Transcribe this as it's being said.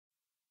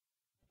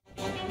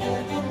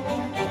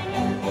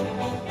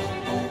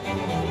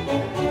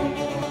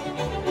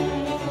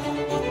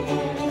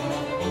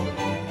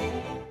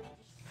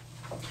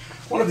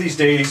One of these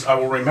days I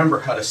will remember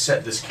how to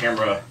set this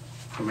camera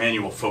for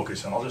manual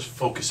focus, and I'll just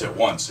focus it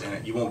once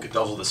and you won't get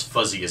all this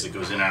fuzzy as it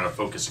goes in and out of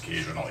focus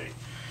occasionally.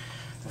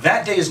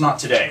 That day is not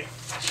today.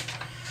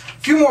 A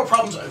few more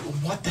problems.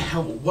 What the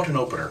hell? What an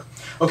opener.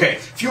 Okay, a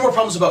few more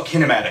problems about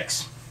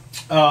kinematics.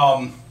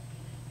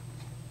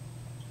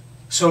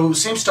 So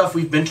same stuff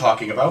we've been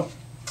talking about.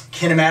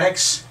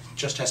 Kinematics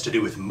just has to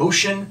do with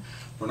motion.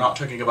 We're not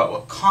talking about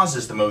what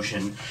causes the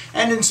motion.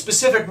 And in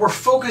specific, we're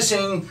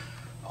focusing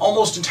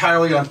almost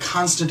entirely on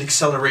constant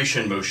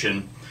acceleration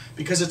motion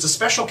because it's a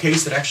special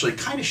case that actually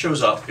kind of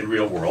shows up in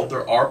real world.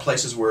 There are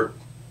places where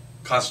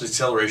constant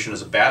acceleration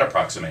is a bad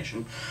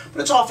approximation, but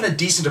it's often a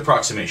decent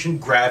approximation.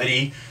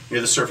 Gravity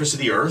near the surface of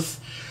the Earth,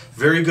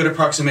 very good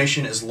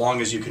approximation as long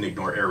as you can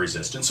ignore air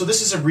resistance. So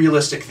this is a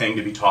realistic thing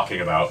to be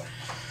talking about.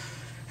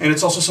 And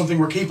it's also something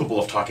we're capable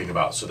of talking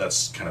about, so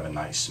that's kind of a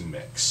nice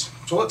mix.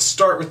 So let's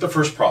start with the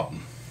first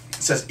problem.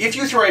 It says, if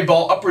you throw a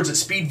ball upwards at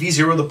speed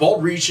v0, the ball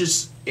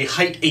reaches a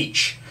height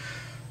h.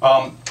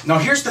 Now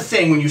here's the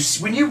thing,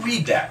 when you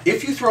read that,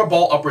 if you throw a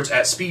ball upwards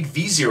at speed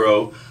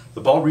v0,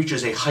 the ball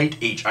reaches a height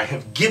h. I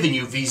have given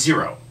you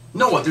v0.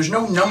 No, there's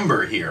no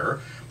number here,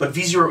 but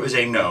v0 is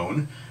a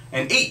known,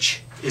 and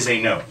h is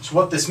a known. So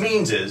what this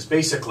means is,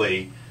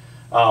 basically,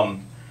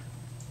 one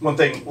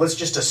thing, let's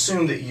just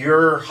assume that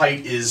your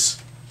height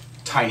is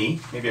tiny.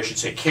 Maybe I should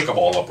say kick a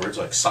ball upwards,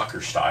 like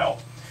soccer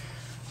style.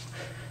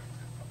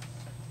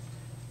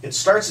 It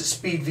starts at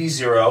speed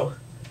v0,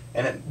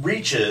 and it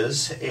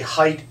reaches a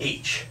height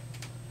h.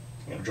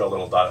 I'm going to draw a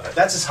little dot on that.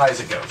 That's as high as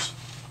it goes.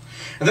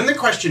 And then the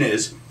question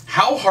is,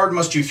 how hard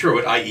must you throw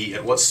it, i.e.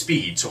 at what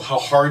speed? So how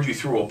hard you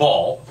throw a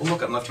ball. Oh,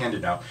 look, I'm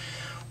left-handed now.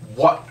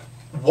 What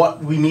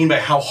we mean by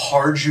how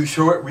hard you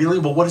throw it, really?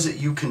 Well, what is it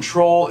you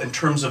control in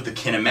terms of the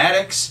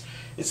kinematics?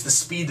 It's the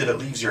speed that it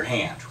leaves your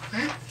hand.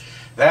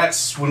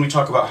 That's when we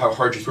talk about how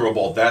hard you throw a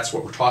ball, that's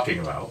what we're talking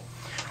about.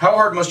 How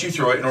hard must you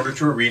throw it in order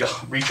to reach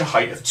a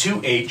height of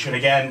 2h? And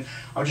again,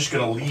 I'm just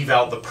going to leave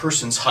out the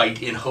person's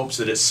height in hopes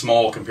that it's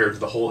small compared to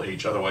the whole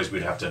h, otherwise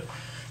we'd have to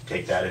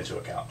take that into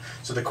account.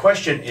 So the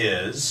question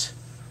is,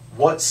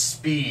 what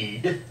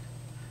speed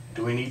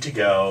do we need to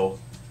go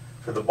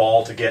for the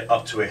ball to get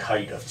up to a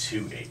height of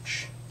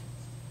 2h?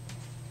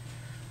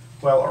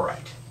 Well, all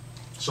right.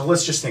 So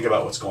let's just think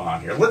about what's going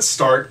on here. Let's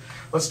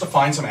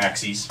define some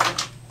axes,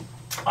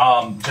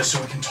 just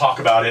so we can talk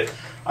about it.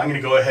 I'm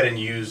going to go ahead and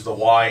use the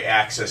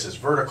y-axis as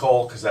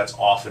vertical, because that's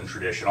often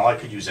traditional. I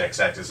could use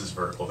x-axis as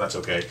vertical, that's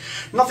okay.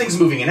 Nothing's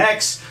moving in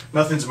x,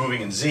 nothing's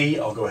moving in z.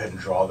 I'll go ahead and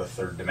draw the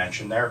third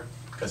dimension there,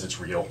 because it's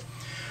real.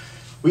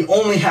 We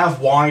only have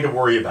y to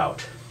worry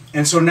about.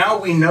 And so now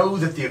we know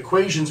that the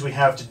equations we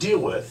have to deal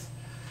with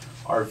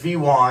are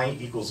vy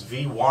equals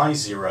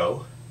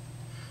vy0.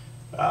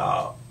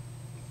 Well,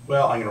 I'm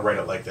going to write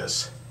it like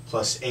this.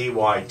 Plus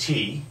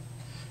ayt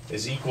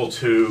is equal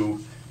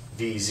to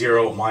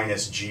v0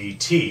 minus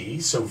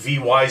gt. So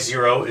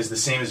vy0 is the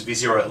same as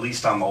v0, at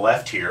least on the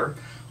left here.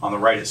 On the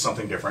right it's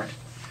something different.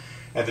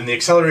 And then the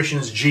acceleration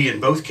is g in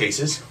both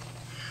cases.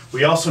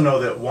 We also know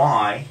that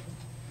y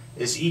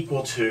is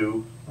equal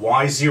to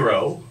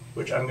y0,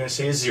 which I'm going to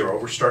say is 0.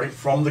 We're starting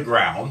from the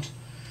ground.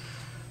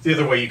 The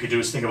other way you could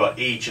do is think about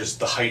h as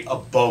the height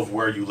above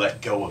where you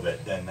let go of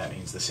it. Then that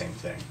means the same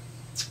thing.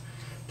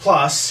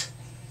 Plus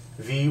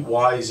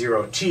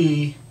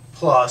vy0t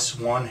plus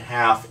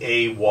 1/2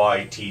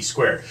 ayt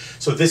squared.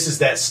 So this is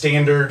that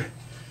standard.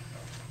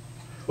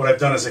 What I've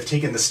done is I've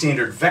taken the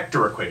standard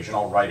vector equation.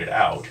 I'll write it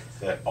out.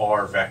 That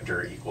r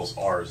vector equals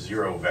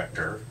r0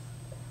 vector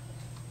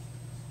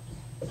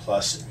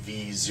plus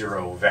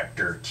v0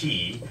 vector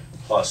t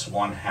plus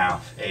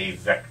 1/2 a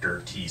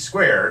vector t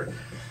squared.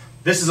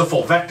 This is a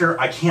full vector.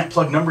 I can't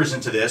plug numbers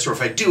into this, or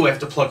if I do, I have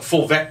to plug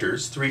full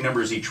vectors, 3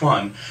 numbers each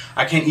one.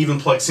 I can't even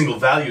plug single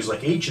values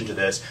like h into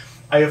this.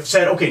 I have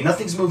said, okay,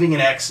 nothing's moving in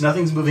x,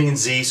 nothing's moving in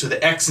z, so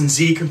the x and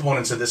z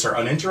components of this are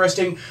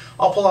uninteresting.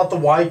 I'll pull out the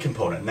y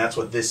component, and that's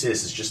what this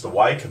is just the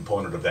y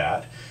component of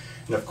that.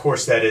 And of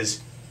course that is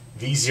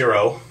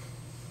v0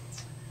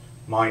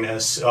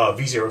 minus,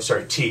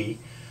 t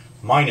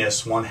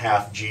minus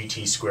 1/2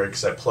 gt squared,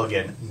 because I plug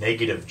in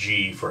negative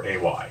g for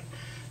ay.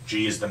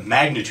 G is the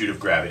magnitude of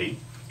gravity.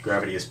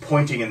 Gravity is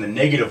pointing in the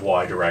negative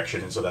y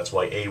direction, and so that's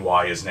why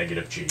ay is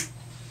negative g.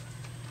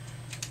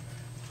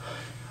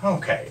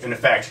 Okay, and in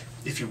fact,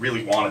 if you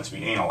really wanted to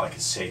be anal, I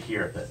could say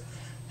here that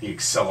the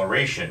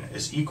acceleration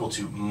is equal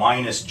to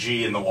minus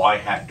g in the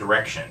y-hat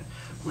direction,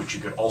 which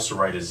you could also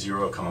write as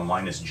 0 comma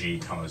minus g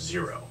comma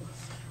 0.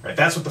 Right,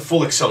 that's what the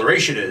full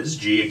acceleration is,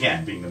 g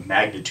again being the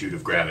magnitude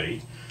of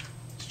gravity.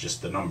 It's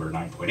just the number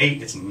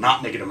 9.8. It's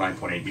not negative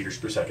 9.8 meters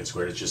per second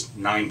squared, it's just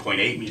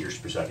 9.8 meters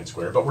per second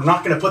squared. But we're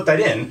not going to put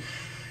that in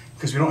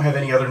because we don't have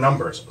any other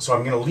numbers. So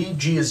I'm going to leave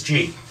g as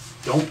g.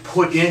 Don't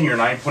put in your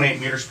 9.8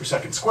 meters per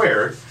second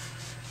squared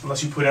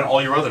unless you put in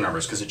all your other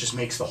numbers, because it just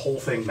makes the whole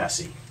thing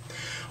messy.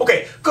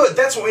 Okay, good,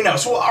 that's what we know.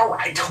 So, all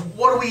right,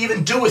 what do we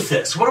even do with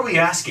this? What are we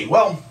asking?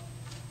 Well,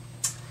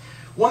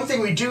 one thing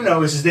we do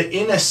know is that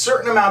in a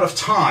certain amount of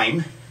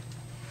time,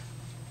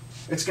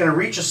 it's going to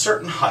reach a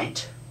certain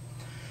height,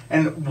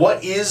 And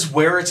what is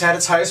where it's at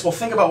its highest? Well,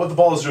 think about what the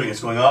ball is doing.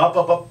 It's going up,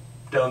 up, up,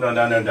 down, down,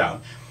 down, down,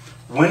 down.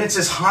 When it's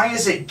as high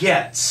as it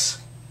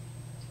gets,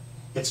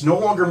 it's no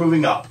longer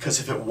moving up, because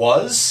if it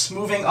was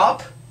moving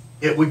up,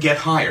 it would get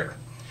higher.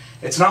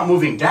 It's not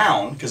moving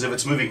down, because if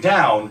it's moving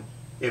down,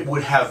 it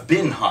would have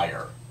been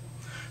higher.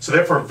 So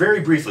therefore,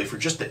 very briefly, for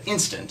just the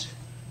instant,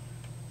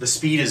 the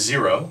speed is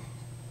 0,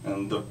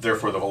 and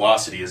therefore the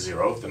velocity is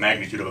 0. If the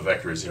magnitude of a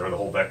vector is 0, the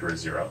whole vector is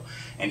 0,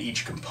 and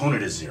each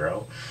component is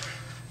 0.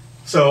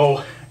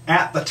 So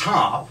at the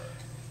top,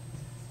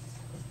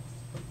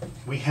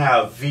 we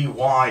have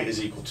Vy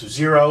is equal to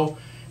 0,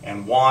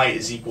 and y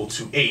is equal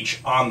to h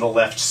on the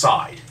left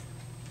side.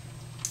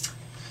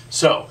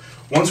 So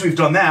once we've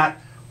done that,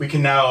 we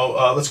can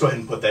now, let's go ahead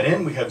and put that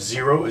in. We have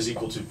 0 is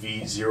equal to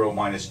V0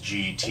 minus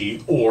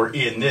gt, or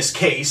in this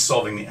case,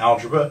 solving the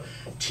algebra,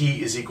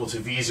 t is equal to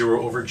V0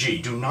 over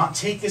g. Do not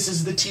take this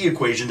as the t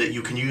equation that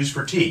you can use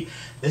for t.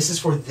 This is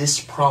for this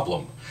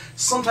problem.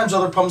 Sometimes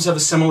other problems have a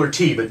similar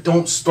t, but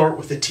don't start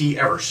with the t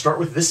ever. Start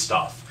with this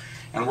stuff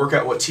and work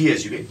out what t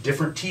is. You get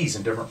different t's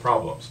in different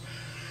problems.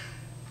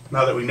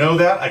 Now that we know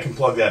that, I can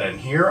plug that in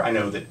here. I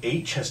know that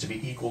h has to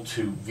be equal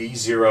to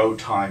V0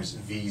 times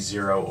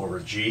V0 over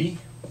g,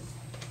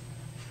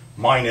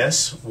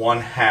 minus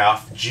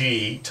 1/2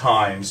 g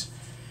times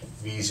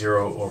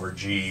V0 over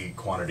g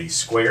quantity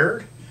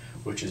squared,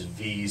 which is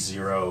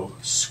V0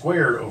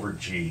 squared over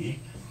g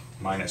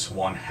minus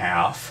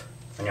 1/2.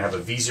 I'm going to have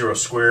a V0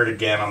 squared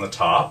again on the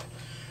top.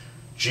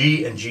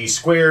 G and g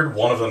squared,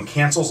 one of them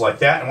cancels like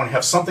that. And when I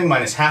have something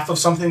minus half of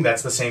something,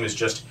 that's the same as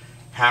just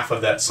half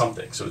of that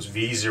something. So it's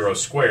V0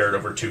 squared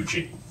over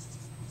 2g.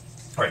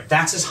 All right,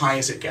 that's as high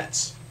as it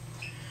gets.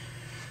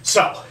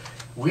 So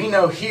we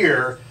know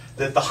here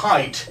that the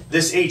height,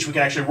 this h, we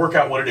can actually work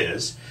out what it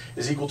is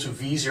equal to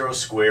V0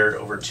 squared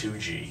over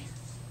 2g.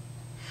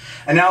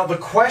 And now the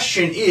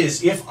question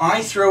is, if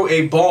I throw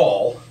a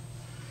ball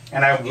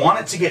and I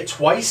want it to get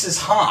twice as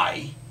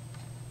high,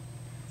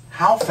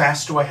 how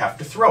fast do I have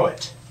to throw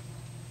it?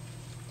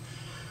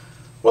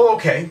 Well,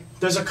 okay,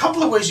 there's a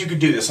couple of ways you could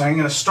do this. I'm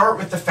going to start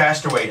with the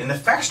faster way. And the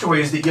faster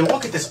way is that you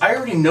look at this. I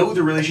already know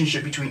the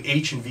relationship between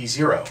h and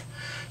V0.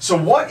 So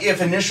what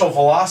if initial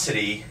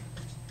velocity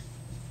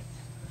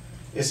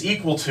is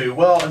equal to,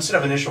 well, instead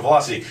of initial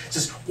velocity, it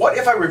says, what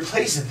if I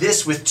replace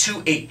this with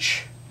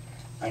 2h?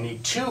 I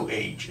need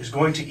 2h is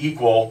going to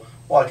equal,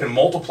 well, I can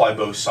multiply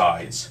both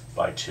sides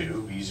by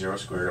 2, V0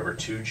 squared over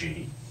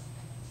 2g,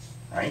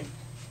 right?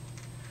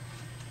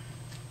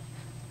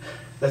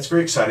 That's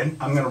very exciting.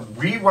 I'm going to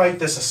rewrite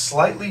this a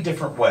slightly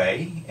different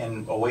way,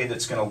 in a way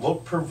that's going to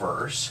look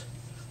perverse.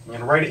 I'm going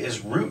to write it as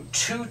root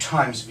 2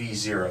 times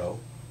V0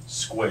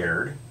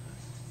 squared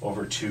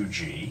over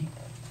 2g.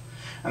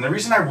 And the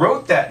reason I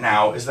wrote that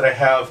now is that I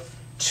have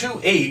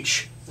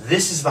 2h,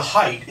 this is the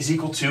height, is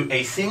equal to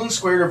a thing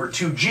squared over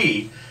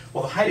 2g.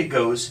 Well, the height it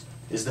goes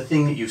is the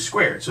thing that you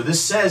squared. So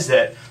this says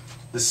that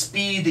the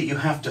speed that you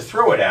have to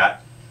throw it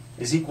at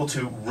is equal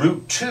to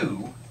root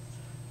 2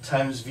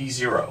 times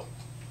V0.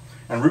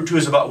 And root 2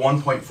 is about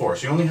 1.4,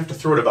 so you only have to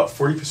throw it about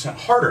 40%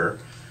 harder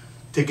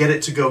to get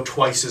it to go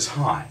twice as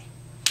high.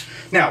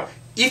 Now,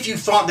 if you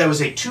thought that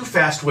was a too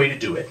fast way to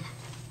do it,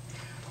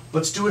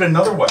 let's do it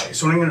another way.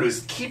 So what I'm going to do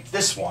is keep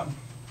this one.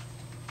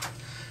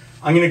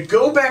 I'm going to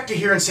go back to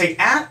here and say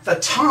at the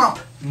top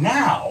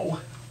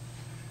now,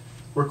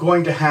 we're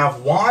going to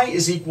have y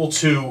is equal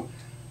to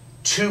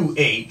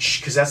 2h,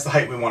 because that's the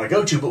height we want to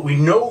go to, but we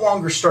no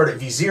longer start at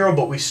V0,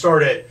 but we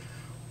start at,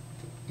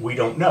 we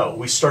don't know,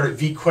 we start at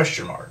V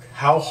question mark.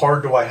 How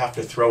hard do I have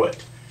to throw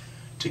it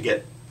to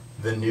get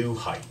the new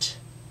height?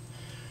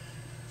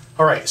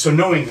 All right, so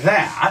knowing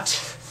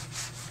that,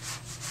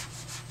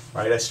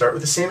 right, I start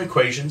with the same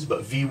equations,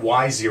 but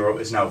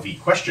Vy0 is now V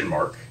question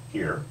mark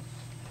here.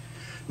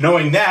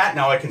 Knowing that,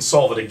 now I can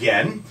solve it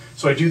again.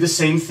 So I do the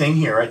same thing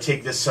here. I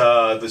take this,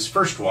 this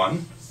first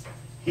one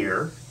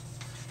here,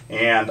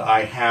 and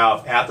I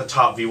have at the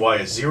top Vy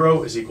is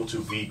 0 is equal to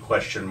V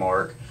question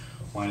mark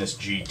minus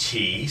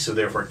gt. So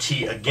therefore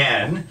t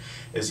again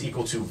is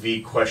equal to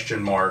V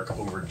question mark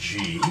over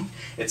g.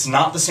 It's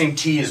not the same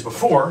t as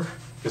before,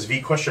 because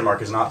V question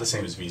mark is not the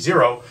same as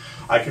V0.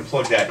 I can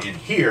plug that in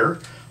here.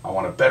 I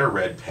want a better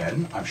red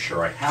pen. I'm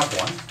sure I have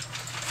one.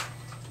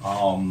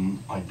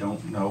 I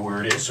don't know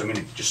where it is, so I'm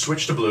going to just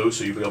switch to blue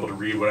so you'll be able to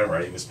read what I'm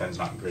writing. This pen's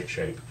not in great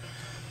shape.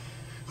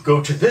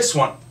 Go to this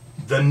one.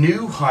 The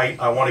new height,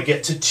 I want to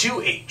get to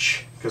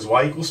 2h, because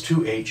y equals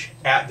 2h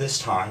at this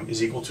time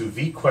is equal to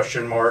V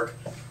question mark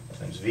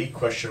times V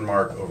question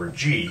mark over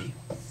g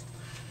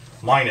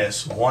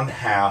minus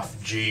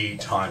 1/2 g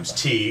times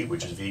t,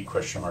 which is V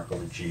question mark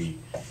over g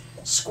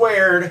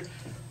squared.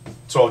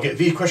 So I'll get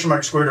V question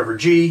mark squared over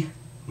g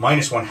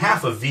minus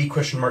 1/2 of V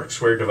question mark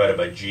squared divided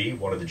by g.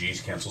 One of the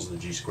g's cancels the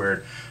g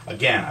squared.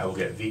 Again, I will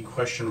get V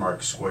question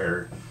mark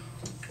squared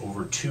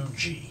over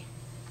 2g.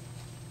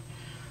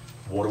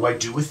 What do I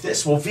do with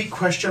this? Well, V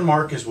question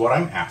mark is what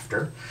I'm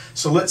after.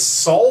 So let's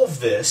solve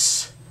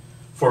this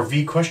for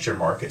V question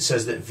mark. It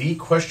says that V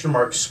question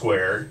mark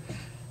squared, I'm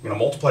going to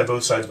multiply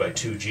both sides by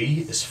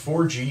 2g, is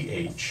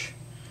 4gh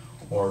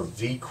or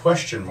v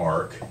question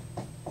mark,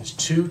 is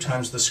 2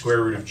 times the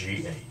square root of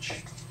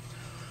gh.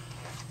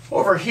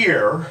 Over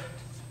here,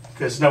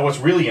 because now what's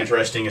really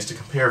interesting is to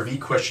compare v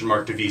question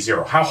mark to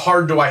v0. How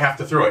hard do I have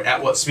to throw it?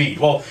 At what speed?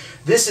 Well,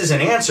 this is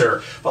an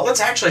answer, but let's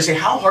actually say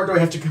how hard do I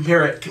have to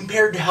compare it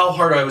compared to how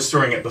hard I was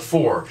throwing it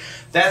before.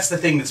 That's the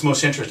thing that's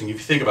most interesting. If you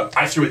think about,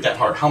 I threw it that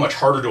hard, how much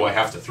harder do I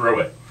have to throw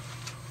it?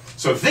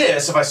 So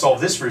this, if I solve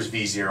this for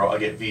v0, I'll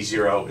get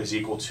v0 is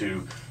equal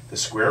to the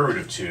square root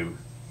of 2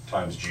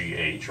 times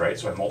gh, right?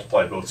 So I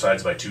multiply both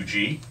sides by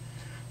 2g,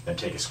 then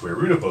take a square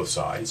root of both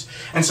sides.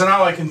 And so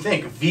now I can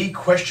think v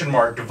question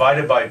mark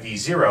divided by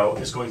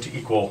v0 is going to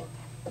equal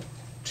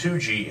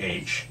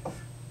 2gh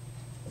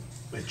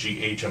with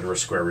gh under a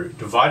square root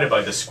divided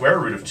by the square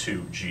root of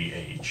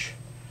 2gh.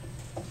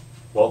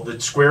 Well,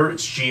 the square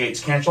roots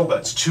gh cancel.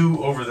 That's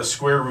 2 over the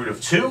square root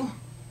of 2,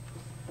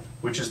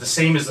 which is the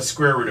same as the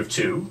square root of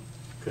 2,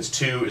 because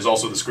 2 is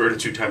also the square root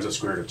of 2 times the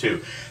square root of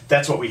 2.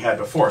 That's what we had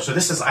before. So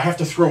this is, I have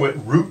to throw it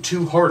root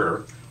 2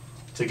 harder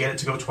to get it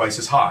to go twice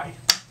as high.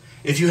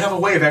 If you have a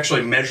way of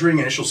actually measuring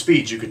initial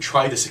speeds, you could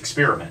try this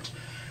experiment.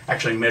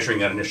 Actually measuring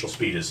that initial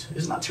speed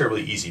is not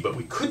terribly easy, but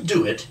we could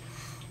do it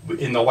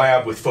in the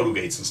lab with photo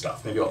gates and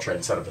stuff. Maybe I'll try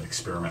and set up an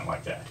experiment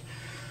like that.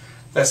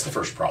 That's the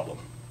first problem.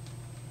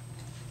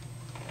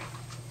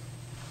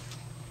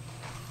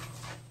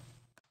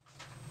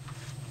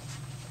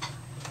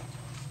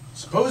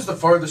 Suppose the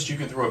farthest you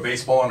can throw a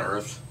baseball on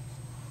Earth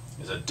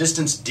is a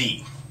distance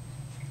d.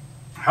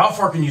 How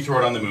far can you throw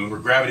it on the moon where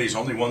gravity is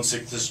only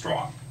 1/6 as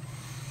strong?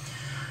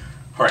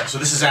 All right, so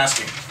this is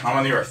asking, I'm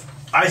on the Earth.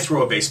 I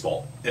throw a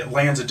baseball. It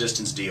lands a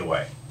distance d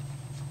away.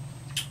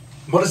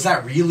 What does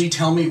that really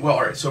tell me? Well,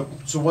 all right, so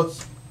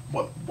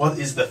what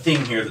is the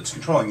thing here that's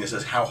controlling this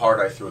is how hard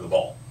I throw the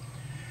ball.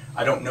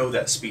 I don't know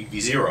that speed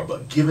v0,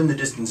 but given the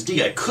distance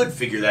d, I could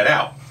figure that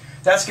out.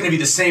 That's going to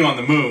be the same on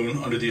the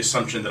moon under the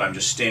assumption that I'm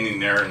just standing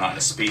there and not in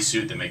a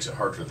spacesuit that makes it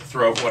hard for the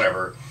throw,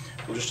 whatever.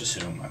 We'll just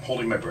assume I'm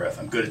holding my breath.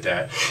 I'm good at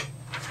that.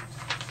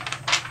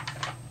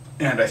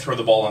 And I throw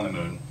the ball on the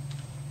moon.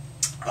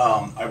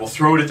 I will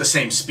throw it at the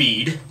same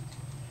speed.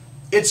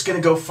 It's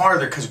going to go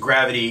farther because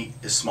gravity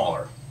is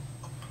smaller.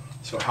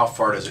 So how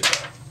far does it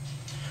go?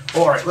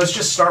 Well, all right, let's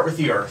just start with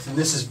the Earth. And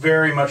this is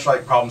very much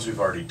like problems we've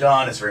already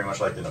done. It's very much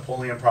like the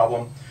Napoleon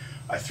problem.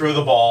 I throw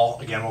the ball.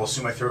 Again, we'll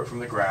assume I throw it from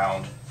the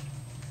ground.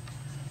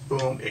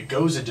 Boom, it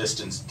goes a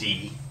distance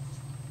d.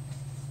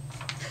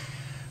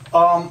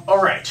 All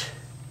right.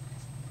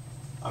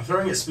 I'm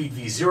throwing at speed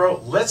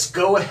v0. Let's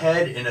go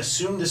ahead and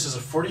assume this is a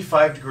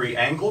 45-degree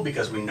angle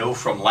because we know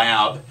from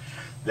lab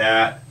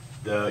that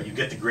you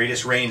get the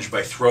greatest range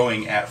by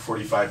throwing at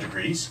 45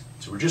 degrees.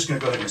 So we're just going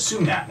to go ahead and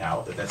assume that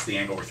now, that that's the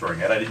angle we're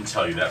throwing at. I didn't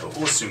tell you that, but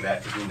we'll assume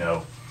that because we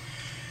know.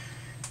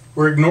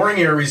 We're ignoring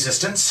air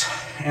resistance,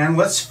 and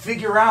let's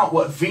figure out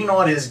what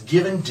v0 is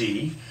given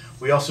d.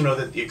 We also know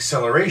that the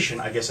acceleration,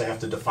 I guess I have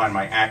to define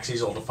my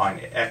axes. I'll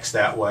define x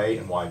that way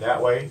and y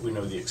that way. We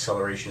know the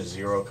acceleration is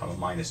 0, comma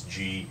minus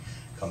g,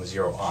 comma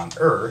 0 on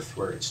Earth,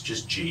 where it's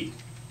just g,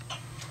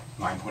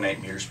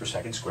 9.8 meters per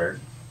second squared.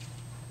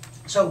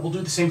 So we'll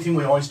do the same thing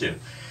we always do.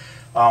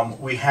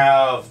 We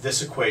have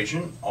this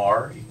equation,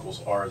 r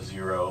equals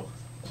r0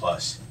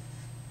 plus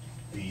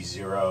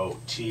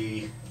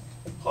v0t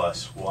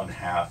plus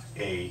 1/2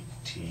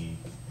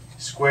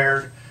 at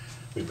squared.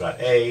 We've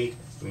got a.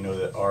 We know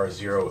that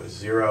r0 is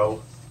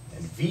 0,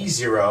 and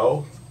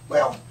v0,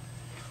 well,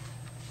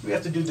 we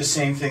have to do the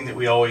same thing that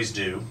we always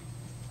do.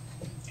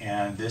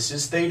 And this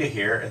is theta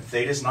here, and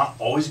theta is not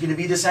always going to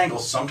be this angle.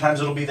 Sometimes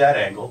it'll be that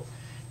angle.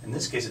 In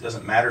this case, it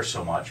doesn't matter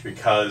so much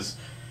because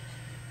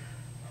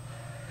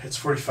it's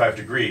 45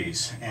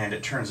 degrees, and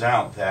it turns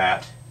out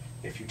that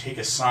if you take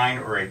a sine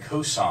or a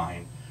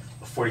cosine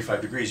of 45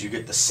 degrees, you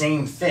get the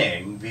same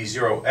thing,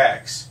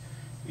 v0x,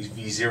 is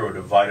v0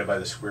 divided by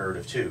the square root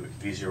of 2.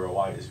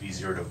 v0y is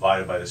v0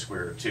 divided by the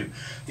square root of 2.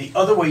 The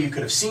other way you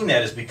could have seen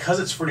that is because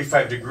it's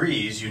 45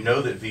 degrees, you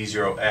know that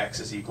v0x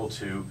is equal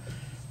to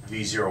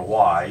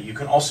v0y. You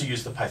can also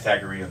use the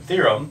Pythagorean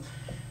theorem.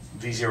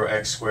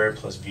 v0x squared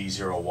plus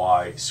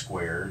v0y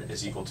squared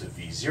is equal to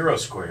v0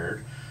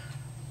 squared.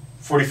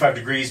 45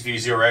 degrees,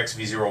 v0x,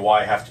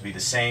 v0y have to be the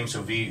same,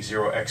 so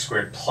v0x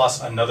squared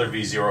plus another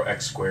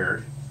v0x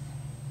squared.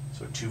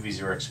 So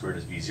 2v0x squared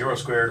is v0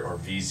 squared, or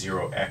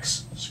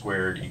v0x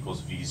squared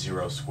equals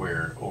v0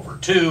 squared over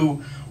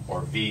 2,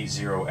 or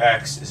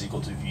v0x is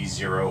equal to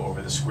v0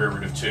 over the square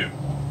root of 2.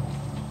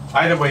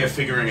 Either way of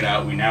figuring it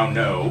out, we now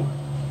know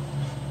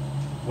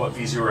what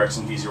v0x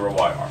and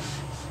v0y are.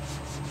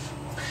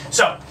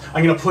 So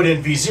I'm going to put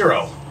in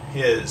v0.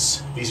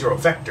 His v0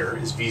 vector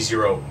is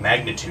v0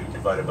 magnitude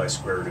divided by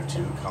square root of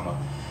 2, comma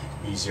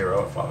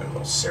v0, if I have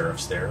little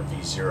serifs there,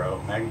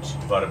 v0 magnitude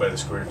divided by the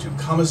square root of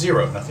 2, comma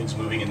 0. Nothing's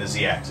moving in the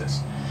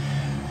z-axis.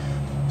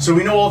 So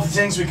we know all the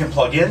things we can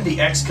plug in. The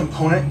x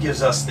component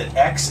gives us that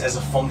x as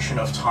a function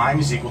of time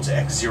is equal to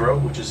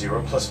x0, which is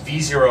 0, plus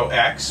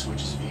v0x,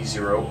 which is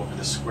v0 over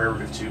the square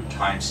root of 2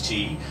 times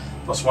t,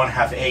 plus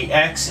 1/2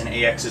 ax, and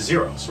ax is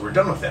 0. So we're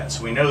done with that.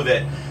 So we know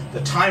that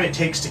the time it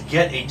takes to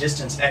get a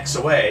distance x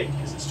away,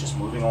 because it's just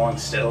moving along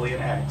steadily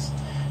in x,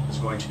 is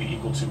going to be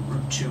equal to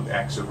root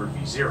 2x over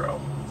v0.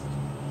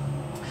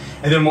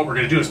 And then what we're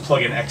going to do is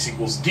plug in x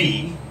equals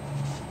d,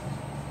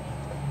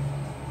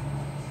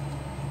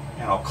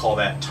 and I'll call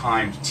that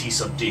time t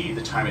sub d,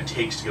 the time it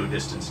takes to go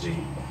distance d,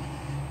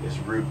 is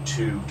root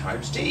 2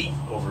 times d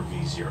over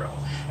v0.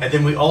 And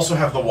then we also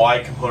have the y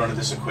component of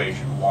this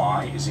equation.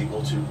 Y is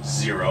equal to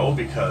 0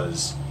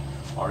 because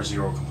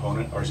r0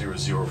 component, r0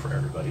 is 0 for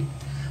everybody,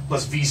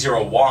 plus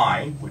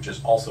v0y, which is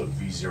also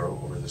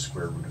v0 over the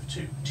square root of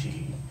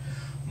 2t,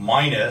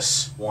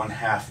 minus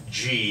 1/2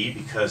 g,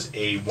 because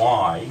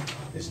ay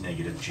is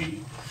negative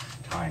g,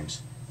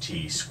 times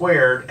t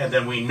squared. And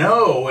then we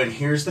know, and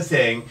here's the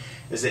thing,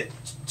 is that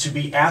to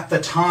be at the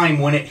time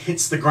when it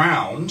hits the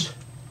ground,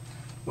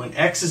 when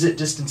x is at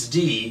distance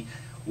d,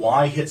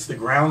 y hits the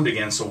ground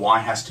again, so y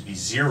has to be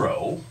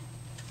 0,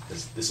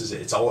 because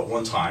it's all at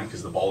one time,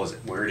 because the ball is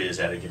where it is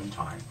at a given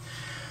time.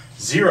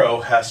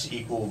 0 has to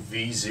equal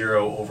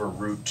v0 over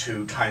root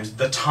 2 times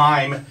the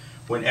time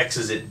when x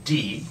is at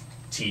d,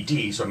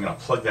 td, so I'm going to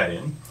plug that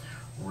in,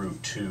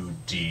 root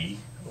 2d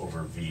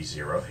over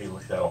v0. Hey,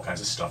 look at that, all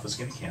kinds of stuff is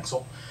going to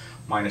cancel.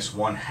 Minus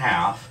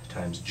 1/2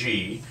 times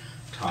g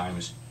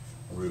times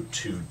root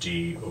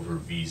 2d over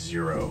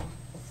v0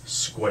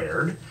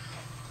 squared.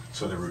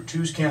 So the root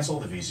 2's cancel,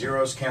 the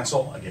v0's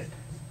cancel. I get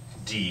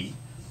d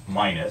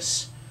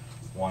minus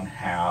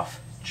 1/2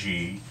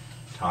 g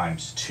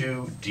times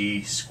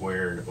 2d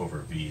squared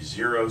over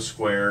v0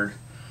 squared.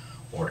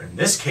 Or in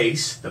this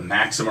case, the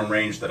maximum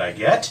range that I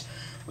get.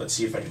 Let's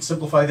see if I can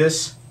simplify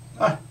this.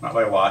 Not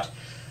by a lot.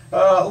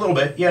 A little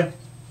bit, yeah.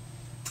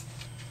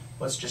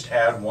 Let's just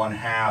add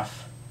 1/2.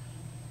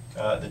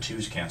 The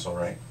 2's cancel,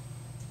 right?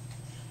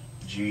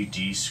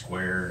 gd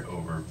squared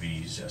over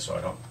v, so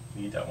I don't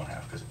need that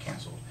 1/2 because it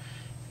canceled.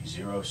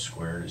 v0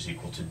 squared is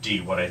equal to d.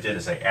 What I did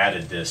is I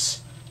added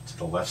this to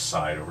the left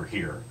side over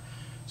here.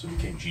 So it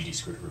became gd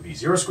squared over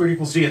v0 squared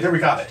equals d, and there we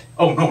got it.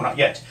 Oh, no, not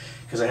yet,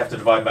 because I have to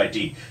divide by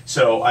d.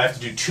 So I have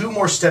to do 2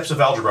 more steps of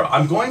algebra.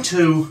 I'm going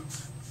to,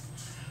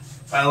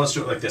 let's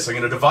do it like this. I'm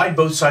going to divide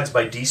both sides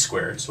by d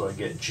squared, so I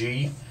get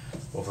g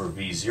over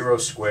v0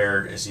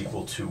 squared is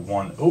equal to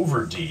 1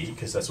 over d,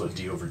 because that's what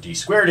d over d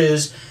squared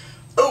is.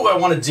 Oh, I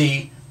want a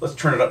d. Let's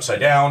turn it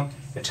upside down.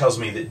 It tells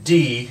me that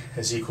d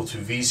is equal to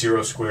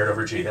v0 squared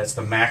over g. That's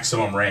the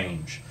maximum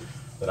range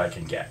that I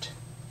can get.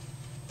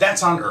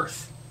 That's on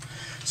Earth.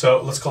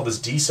 So let's call this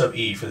d sub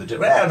e for the,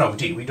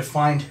 d. We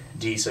defined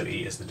d sub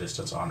e as the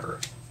distance on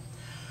Earth.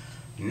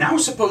 Now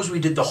suppose we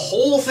did the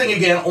whole thing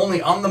again,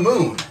 only on the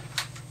moon.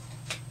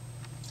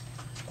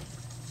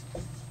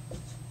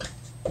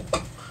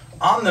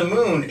 On the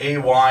moon,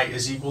 ay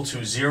is equal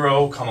to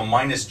 0,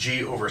 minus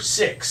g over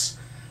 6,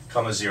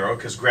 0,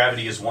 because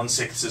gravity is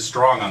 1/6 as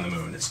strong on the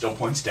moon. It still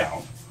points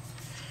down.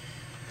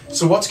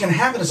 So what's going to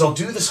happen is I'll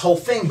do this whole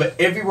thing, but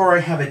everywhere I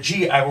have a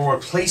g, I will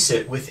replace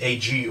it with a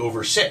g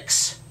over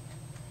 6.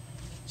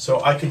 So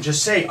I can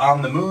just say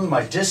on the moon,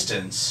 my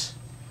distance,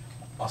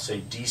 I'll say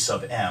d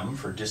sub m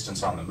for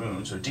distance on the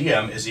moon. So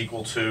dm is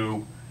equal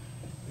to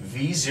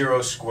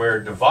v0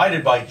 squared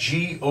divided by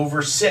g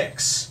over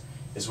 6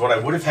 is what I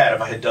would have had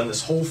if I had done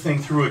this whole thing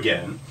through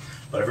again.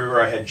 But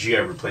everywhere I had g, I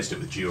replaced it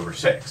with g over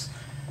 6.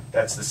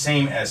 That's the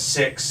same as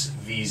 6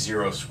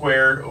 v0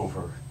 squared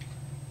over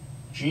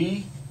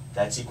g.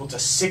 That's equal to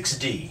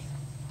 6d.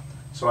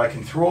 So I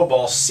can throw a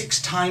ball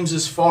 6 times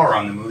as far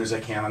on the moon as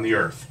I can on the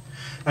Earth.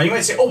 Now you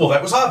might say, oh, well,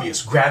 that was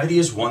obvious. Gravity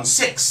is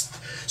 1/6.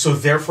 So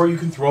therefore you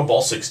can throw a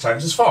ball 6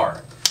 times as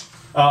far.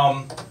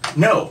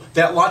 No,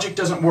 that logic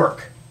doesn't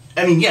work.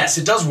 I mean, yes,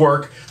 it does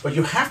work, but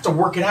you have to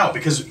work it out,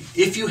 because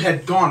if you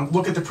had gone,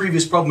 look at the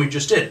previous problem we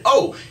just did.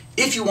 Oh,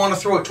 if you want to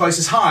throw it twice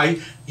as high,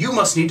 you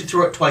must need to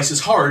throw it twice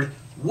as hard,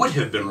 would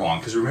have been wrong,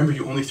 because remember,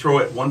 you only throw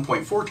it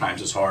 1.4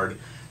 times as hard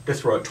to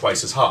throw it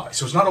twice as high.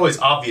 So it's not always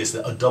obvious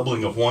that a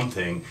doubling of one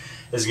thing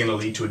is going to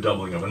lead to a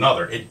doubling of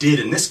another. It did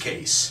in this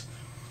case,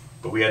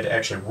 but we had to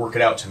actually work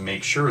it out to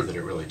make sure that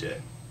it really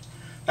did.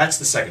 That's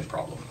the second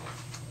problem.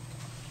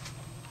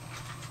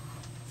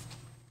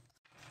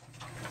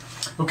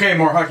 Okay,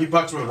 more hockey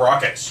pucks with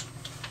rockets,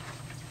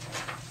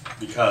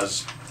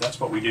 because that's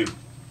what we do.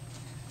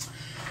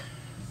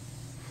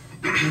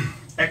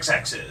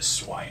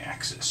 X-axis,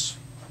 Y-axis.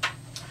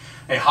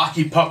 A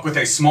hockey puck with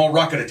a small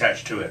rocket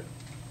attached to it.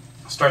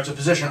 Starts at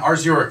position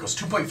R0 equals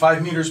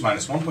 2.5 meters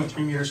minus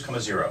 1.3 meters,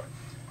 0.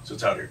 So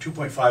it's out here,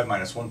 2.5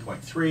 minus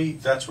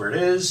 1.3, that's where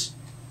it is.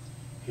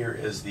 Here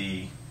is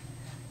the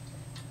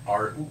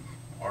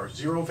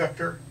R0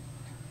 vector.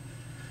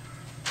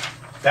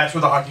 That's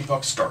where the hockey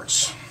puck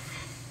starts.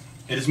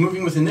 It is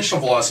moving with initial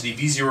velocity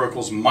v0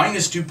 equals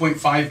minus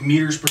 2.5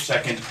 meters per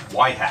second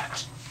y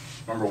hat.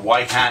 Remember,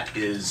 y hat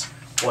is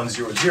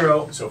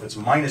 100, so if it's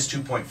minus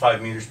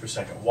 2.5 meters per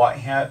second y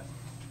hat,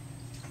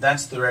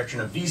 That's the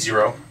direction of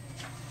V0.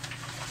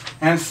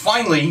 And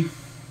finally,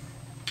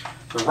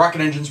 the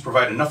rocket engines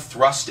provide enough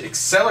thrust to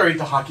accelerate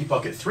the hockey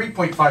puck at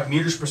 3.5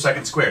 meters per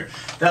second squared.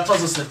 That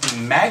tells us that the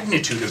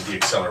magnitude of the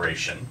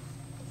acceleration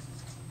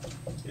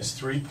is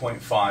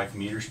 3.5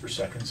 meters per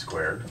second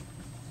squared.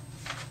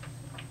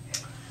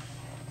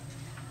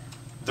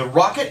 The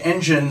rocket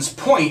engines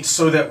point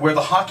so that where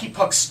the hockey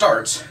puck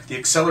starts, the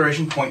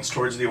acceleration points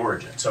towards the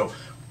origin. So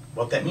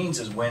what that means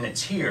is when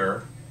it's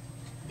here,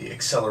 the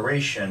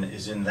acceleration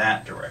is in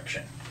that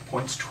direction.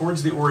 Points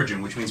towards the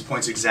origin, which means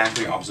points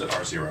exactly opposite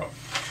R0.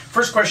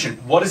 First question,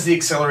 what is the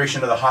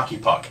acceleration of the hockey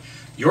puck?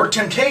 Your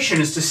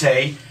temptation is to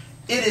say,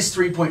 it is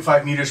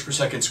 3.5 meters per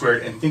second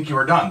squared and think you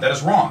are done. That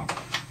is wrong.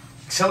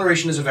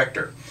 Acceleration is a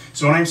vector.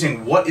 So when I'm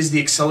saying, what is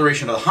the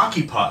acceleration of the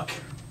hockey puck?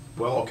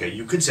 Well, okay,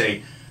 you could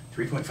say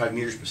 3.5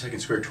 meters per second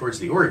squared towards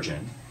the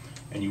origin,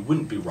 and you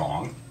wouldn't be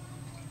wrong,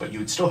 but you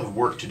would still have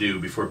work to do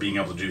before being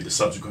able to do the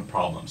subsequent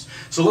problems.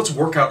 So let's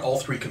work out all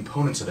three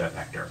components of that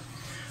vector.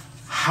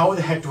 How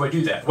the heck do I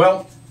do that?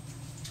 Well,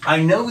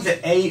 I know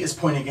that A is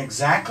pointing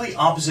exactly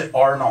opposite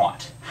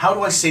R0. How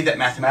do I say that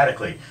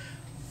mathematically?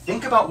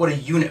 Think about what a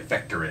unit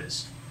vector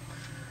is.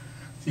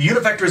 The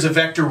unit vector is a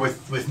vector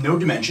with no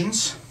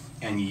dimensions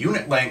and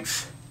unit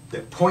length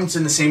that points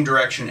in the same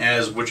direction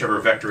as whichever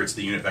vector it's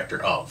the unit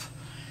vector of.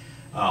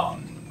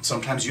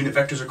 Sometimes unit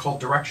vectors are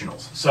called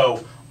directionals.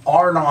 So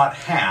R0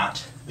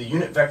 hat, the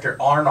unit vector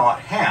R0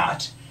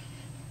 hat,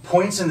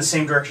 points in the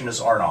same direction as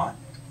R0,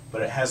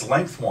 but it has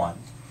length 1.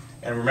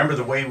 And remember,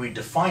 the way we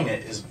define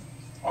it is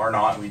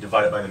R0, we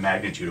divide it by the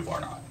magnitude of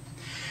R0.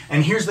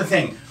 And here's the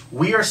thing,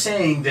 we are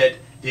saying that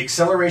the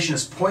acceleration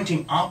is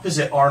pointing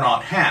opposite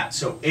R0 hat,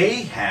 so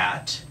A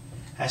hat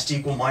has to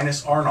equal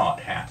minus R0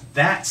 hat.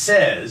 That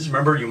says,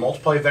 remember, you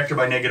multiply a vector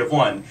by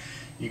 -1,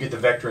 you get the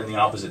vector in the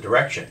opposite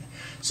direction.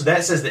 So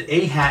that says that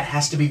A hat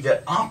has to be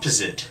the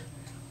opposite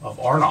of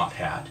R0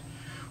 hat,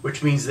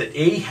 which means that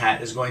A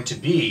hat is going to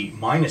be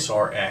minus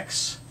R0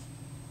 x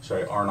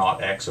over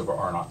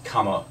R0,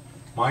 comma,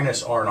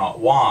 minus R0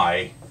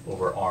 y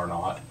over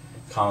R0,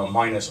 comma,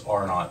 minus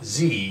R0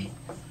 z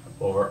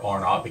over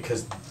R0,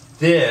 because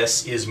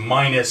this is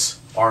minus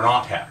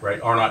R0 hat,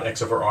 right? R0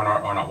 x over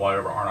R0, R0 y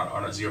over R0,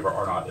 R0 z over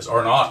R0 is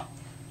R0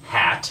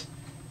 hat,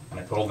 and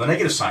I put all the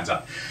negative signs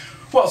on.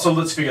 Well, so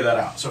let's figure that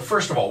out. So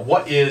first of all,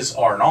 what is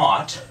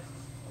R0?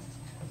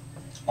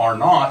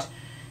 R0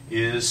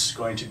 is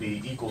going to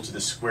be equal to the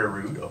square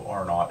root of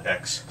R0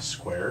 x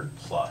squared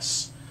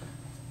plus,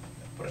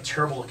 but a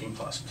terrible looking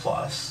plus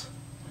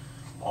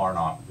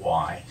R0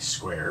 y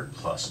squared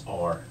plus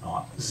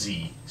R0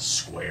 z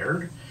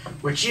squared,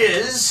 which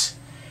is,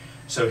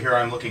 so here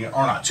I'm looking at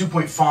R0,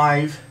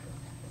 2.5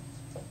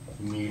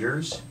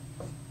 meters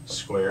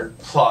squared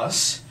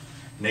plus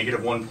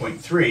negative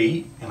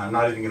 1.3, and I'm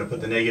not even going to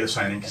put the negative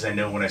sign in because I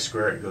know when I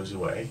square it, it goes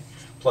away,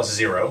 plus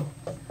 0.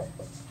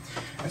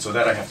 And so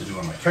that I have to do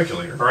on my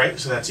calculator. All right,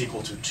 so that's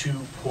equal to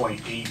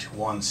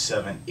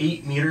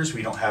 2.8178 meters.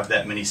 We don't have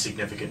that many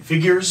significant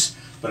figures,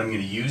 but I'm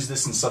going to use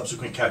this in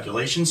subsequent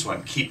calculations, so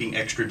I'm keeping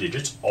extra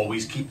digits.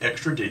 Always keep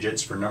extra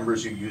digits for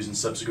numbers you use in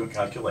subsequent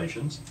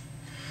calculations.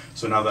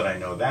 So now that I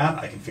know that,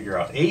 I can figure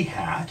out A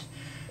hat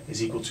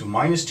is equal to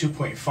minus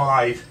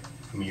 2.5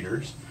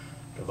 meters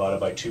divided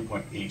by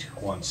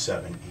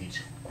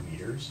 2.8178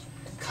 meters,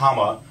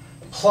 comma,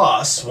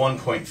 plus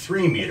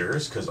 1.3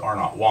 meters, because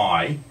R0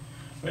 y,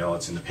 well,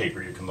 it's in the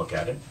paper, you can look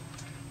at it.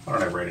 Why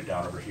don't I write it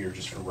down over here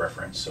just for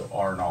reference? So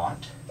R0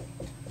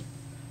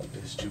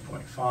 is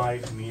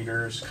 2.5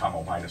 meters,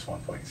 comma, minus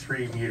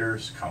 1.3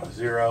 meters, comma,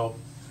 0,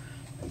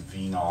 and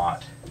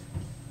V0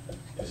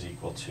 is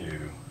equal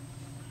to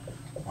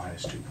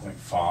minus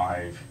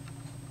 2.5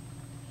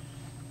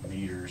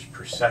 meters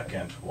per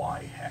second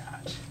y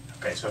hat.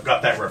 Okay, so I've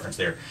got that reference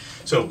there.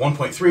 So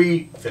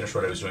 1.3, finish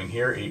what I was doing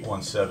here,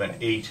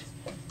 8178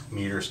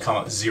 meters,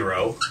 comma,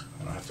 0.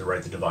 I don't have to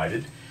write the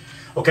divided.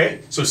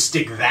 Okay, so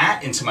stick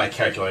that into my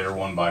calculator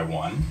one by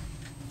one.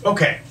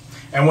 Okay,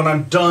 and when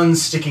I'm done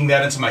sticking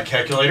that into my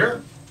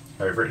calculator,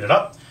 I've written it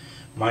up,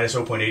 minus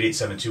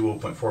 0.8872,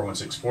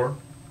 0.4164,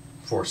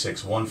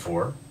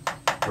 4614.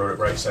 Wrote it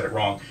right, said it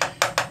wrong.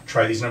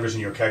 Try these numbers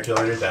in your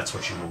calculator, that's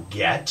what you will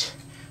get.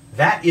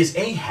 That is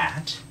A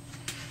hat.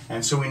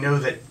 And so we know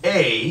that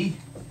A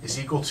is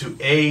equal to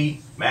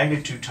A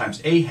magnitude times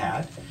A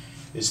hat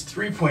is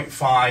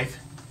 3.5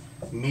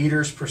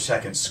 meters per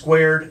second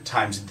squared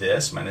times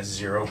this, minus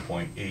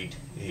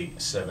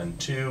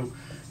 0.8872,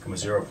 comma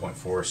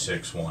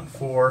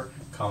 0.4614,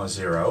 comma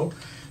 0.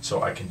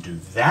 So I can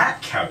do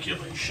that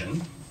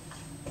calculation.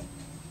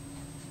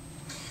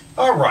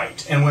 All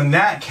right, and when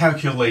that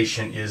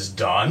calculation is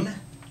done,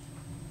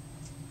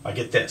 I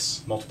get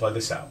this, multiply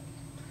this out.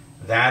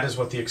 That is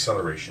what the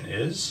acceleration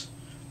is.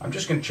 I'm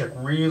just going to check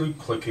really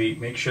quickly,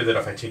 make sure that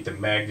if I take the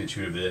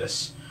magnitude of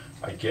this,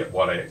 I get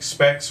what I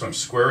expect. So I'm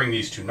squaring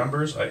these two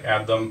numbers, I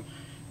add them,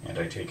 and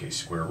I take a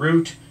square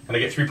root, and I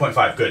get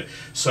 3.5. Good.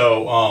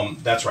 So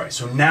that's right.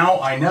 So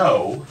now I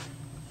know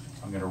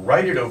I'm going to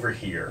write it over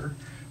here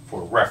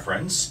for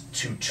reference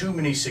to too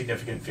many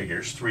significant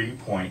figures,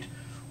 3.1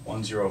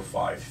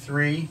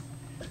 1053,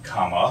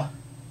 comma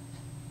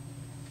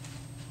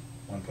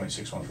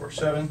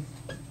 1.6147,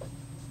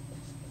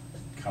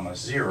 comma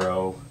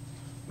 0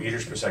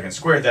 meters per second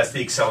squared. That's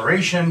the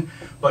acceleration,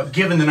 but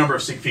given the number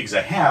of sig figs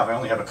I have, I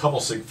only have a couple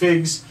sig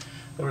figs.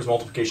 There was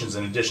multiplications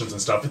and additions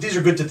and stuff, but these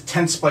are good to the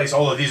 10th place.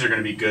 All of these are going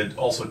to be good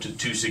also to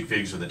 2 sig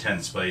figs for the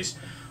 10th place.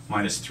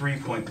 Minus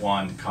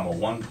 3.1, comma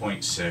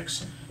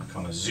 1.6,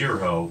 comma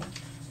 0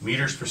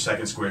 meters per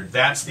second squared.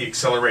 That's the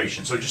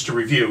acceleration. So just to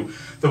review,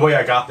 the way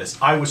I got this,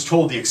 I was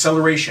told the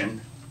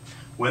acceleration,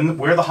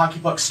 where the hockey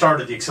puck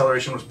started, the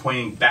acceleration was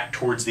pointing back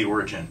towards the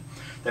origin.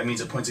 That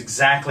means it points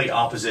exactly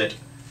opposite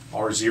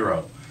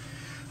R0.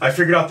 I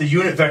figured out the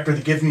unit vector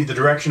that gives me the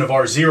direction of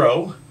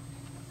R0.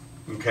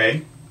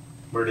 Okay,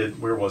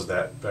 where was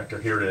that vector?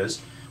 Here it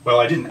is. Well,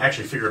 I didn't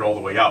actually figure it all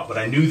the way out, but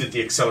I knew that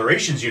the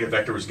acceleration's unit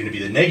vector was going to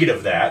be the negative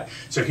of that.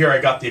 So here I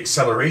got the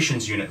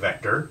acceleration's unit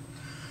vector.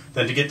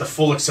 Then to get the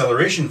full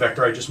acceleration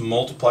vector, I just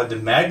multiplied the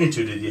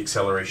magnitude of the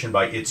acceleration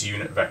by its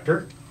unit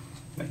vector.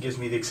 That gives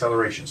me the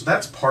acceleration. So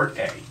that's part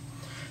A.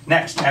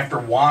 Next,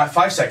 after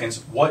 5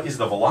 seconds, what is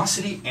the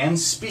velocity and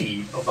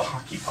speed of the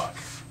hockey puck?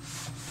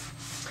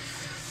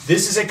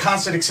 This is a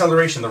constant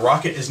acceleration. The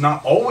rocket is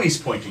not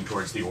always pointing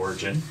towards the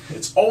origin.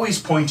 It's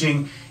always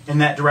pointing in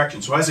that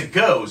direction. So as it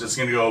goes, it's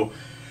going to go,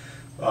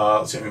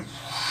 it's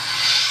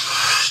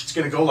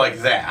going to go like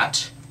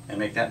that and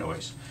make that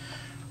noise.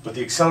 But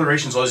the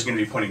acceleration is always going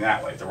to be pointing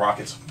that way. The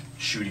rocket's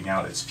shooting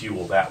out its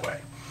fuel that way.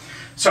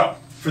 So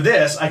for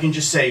this, I can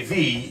just say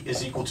V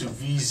is equal to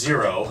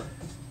V0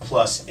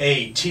 plus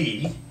AT.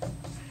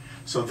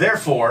 So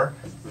therefore,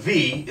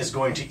 V is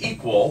going to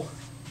equal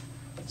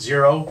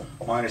 0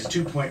 minus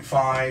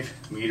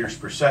 2.5 meters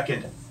per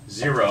second,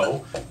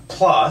 0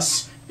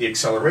 plus the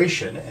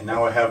acceleration. And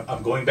now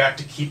I'm going back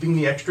to keeping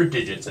the extra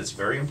digits. That's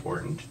very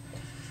important.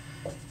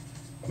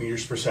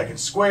 Meters per second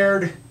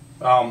squared,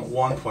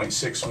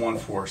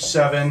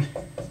 1.6147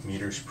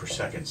 meters per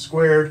second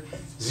squared,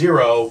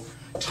 0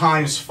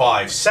 times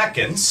 5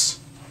 seconds.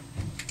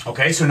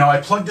 Okay, so now I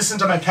plug this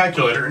into my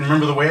calculator, and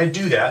remember the way I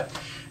do that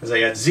is I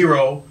add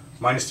 0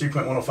 minus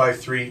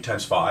 3.1053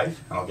 times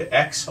 5, and I'll get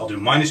x. I'll do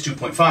minus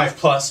 2.5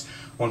 plus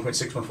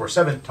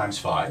 1.6147 times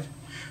 5.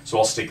 So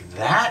I'll stick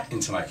that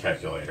into my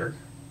calculator.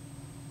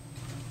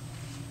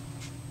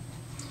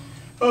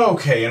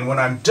 Okay, and when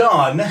I'm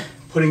done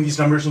putting these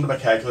numbers into my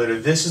calculator,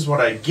 this is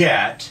what I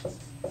get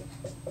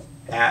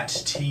at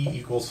t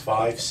equals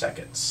 5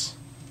 seconds.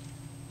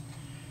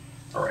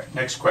 All right,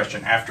 next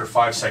question. After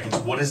 5 seconds,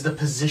 what is the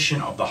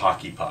position of the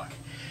hockey puck?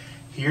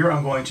 Here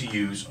I'm going to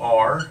use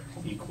R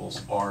equals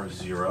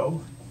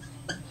R0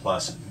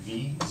 plus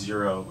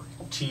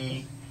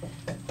V0t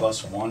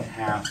plus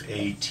 1/2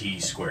 AT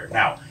squared.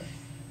 Now,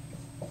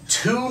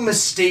 2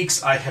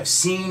 mistakes I have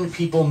seen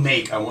people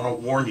make I want to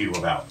warn you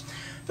about.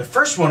 The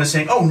first one is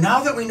saying, oh, now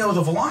that we know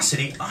the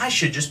velocity, I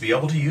should just be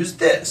able to use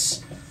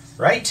this,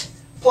 right?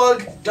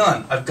 Plug,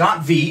 done. I've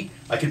got V.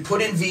 I can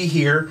put in V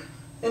here,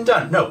 and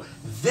done. No,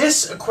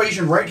 this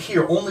equation right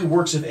here only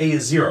works if A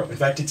is 0. In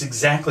fact, it's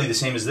exactly the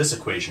same as this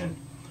equation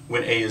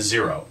when A is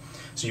 0.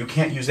 So you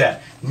can't use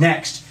that.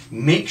 Next,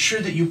 make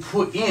sure that you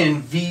put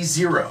in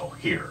V0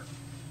 here.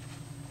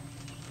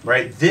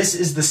 Right? This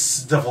is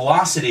the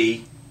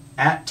velocity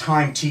at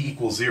time t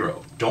equals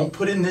 0. Don't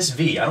put in this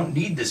V. I don't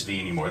need this V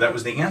anymore. That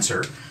was the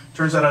answer.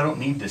 Turns out I don't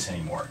need this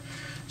anymore.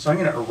 So I'm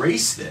going to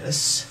erase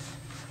this.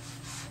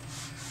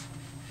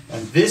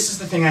 And this is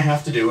the thing I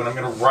have to do, and I'm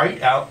going to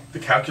write out the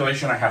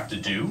calculation I have to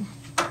do.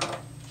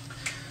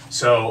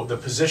 So the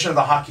position of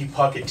the hockey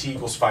puck at t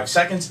equals 5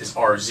 seconds is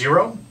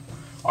R0.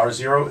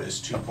 R0 is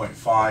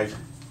 2.5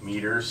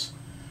 meters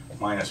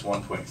minus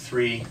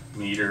 1.3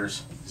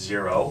 meters,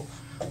 0,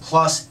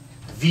 plus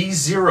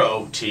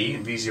V0t,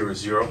 and V0 is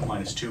 0,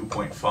 minus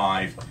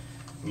 2.5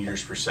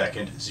 meters per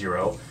second,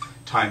 0,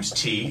 times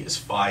t is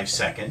 5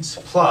 seconds,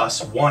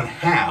 plus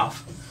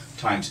 1/2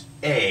 times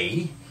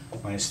A,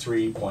 minus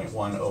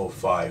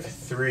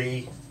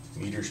 3.1053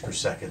 meters per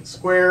second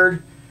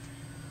squared,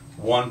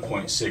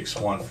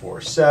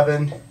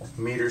 1.6147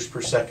 meters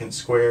per second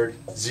squared,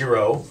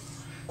 0,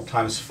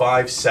 times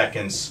 5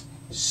 seconds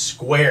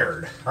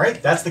squared. All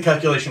right, that's the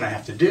calculation I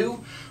have to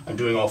do. I'm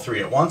doing all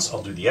 3 at once.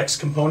 I'll do the x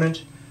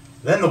component,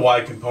 then the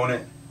y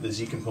component. The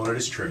z component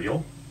is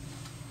trivial,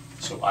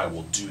 so I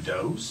will do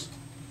those.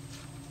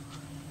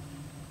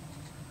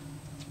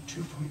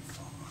 2.5.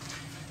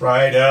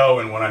 Righto,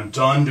 and when I'm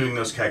done doing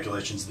those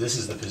calculations, this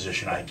is the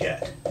position I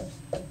get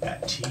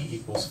at t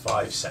equals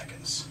 5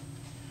 seconds.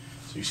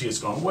 So you see it's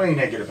going way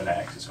negative in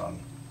x. It's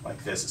going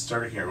like this. It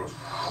started here, goes,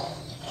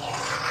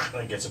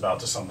 it gets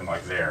about to something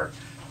like there.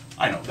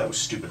 I know, that was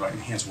stupid. My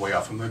hand's way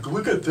off. I'm like,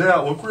 look at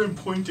that. Look where I'm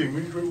pointing.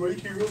 Right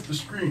here off the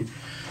screen.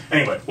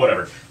 Anyway,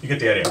 whatever. You get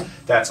the idea.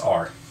 That's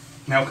R.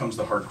 Now comes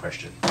the hard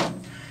question.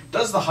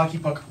 Does the hockey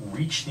puck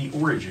reach the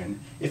origin?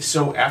 If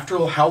so,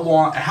 after how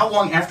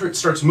long after it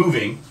starts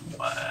moving,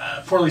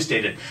 poorly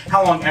stated,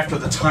 how long after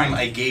the time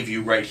I gave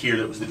you right here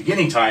that was the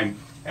beginning time,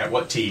 at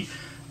what t,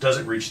 does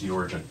it reach the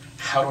origin?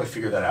 How do I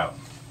figure that out?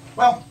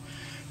 Well,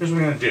 here's what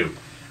I'm going to do.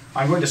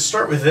 I'm going to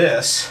start with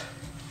this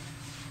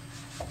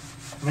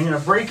And I'm going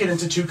to break it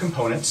into two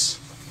components.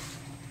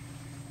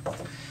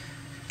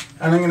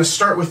 And I'm going to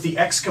start with the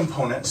x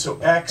component. So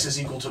x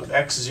is equal to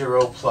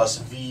x0 plus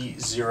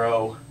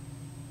v0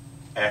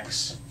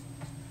 xt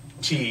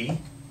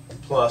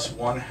plus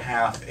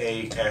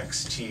 1/2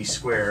 axt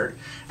squared.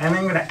 And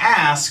I'm going to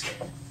ask,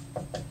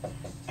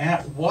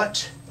 at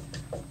what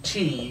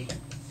t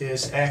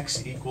is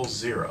x equals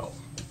 0?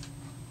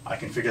 I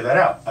can figure that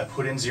out. I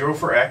put in 0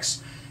 for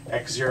x.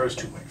 x0 is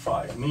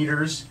 2.5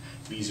 meters.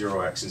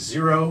 v0x is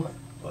 0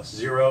 plus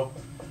 0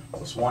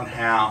 plus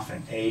 1/2,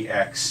 and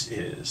ax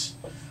is...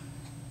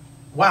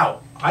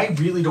 Wow, I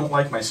really don't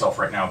like myself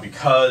right now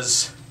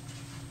because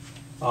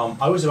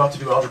I was about to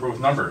do algebra with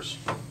numbers.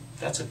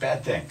 That's a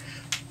bad thing.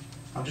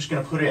 I'm just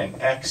going to put in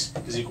x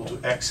is equal to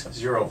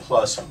x0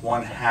 plus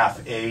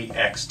 1/2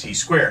 axt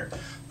squared.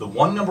 The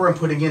one number I'm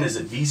putting in is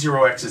that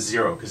v0x is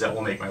 0 because that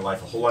will make my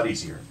life a whole lot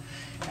easier.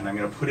 And I'm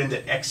going to put in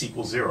that x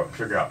equals 0 and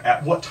figure out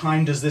at what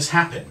time does this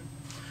happen.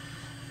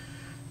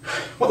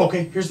 Well,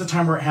 okay, here's the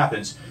time where it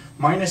happens.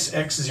 Minus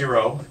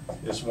x0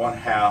 is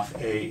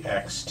 1/2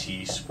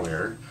 axt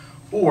squared,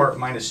 or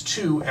minus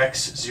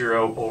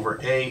 2x0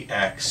 over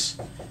ax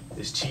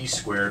is t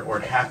squared, or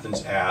it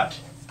happens at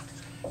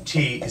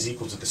t is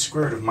equal to the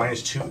square root of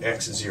minus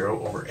 2x0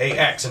 over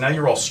ax. And now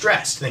you're all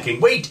stressed, thinking,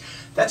 wait,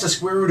 that's a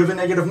square root of a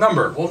negative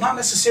number. Well, not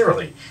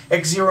necessarily.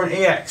 x0 and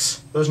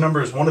ax, those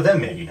numbers, one of them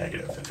may be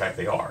negative. In fact,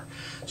 they are.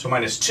 So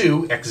minus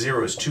 2,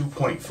 x0 is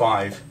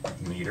 2.5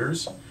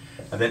 meters.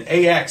 And then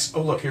ax,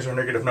 oh look, here's our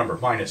negative number,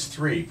 minus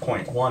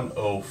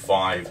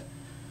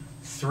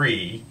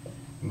 3.1053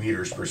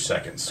 meters per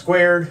second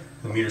squared.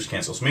 The meters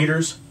cancels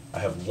meters. I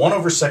have 1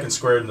 over second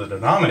squared in the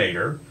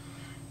denominator,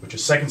 which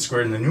is second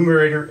squared in the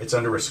numerator. It's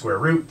under a square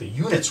root. The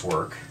units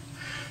work,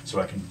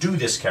 so I can do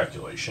this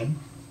calculation.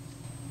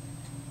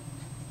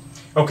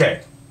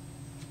 Okay,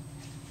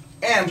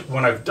 and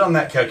when I've done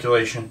that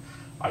calculation,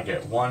 I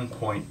get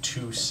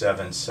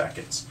 1.27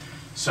 seconds.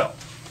 So,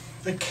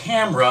 the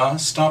camera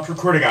stopped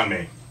recording on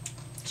me.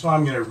 So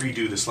I'm going to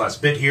redo this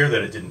last bit here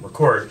that it didn't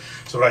record.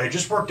 So what I had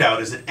just worked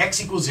out is that x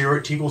equals 0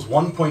 at t equals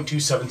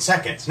 1.27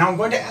 seconds. Now I'm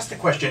going to ask the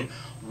question,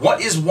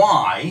 what is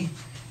y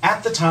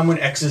at the time when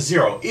x is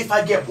 0? If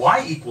I get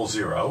y equals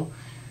 0,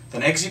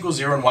 then x equals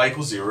 0 and y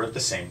equals 0 at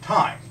the same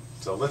time.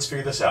 So let's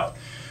figure this out.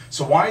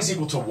 So y is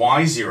equal to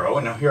y0,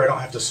 and now here I don't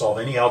have to solve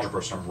any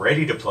algebra, so I'm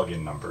ready to plug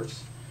in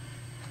numbers.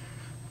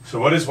 So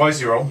what is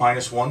y0?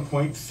 Minus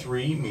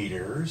 1.3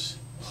 meters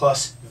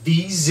plus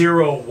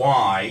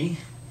v0y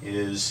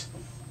is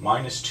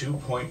minus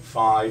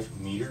 2.5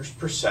 meters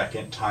per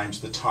second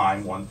times the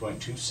time,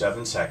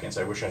 1.27 seconds.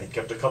 I wish I had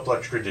kept a couple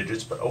extra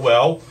digits, but oh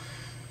well.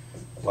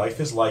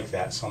 Life is like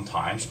that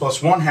sometimes.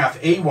 Plus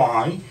 1/2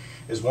 ay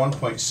is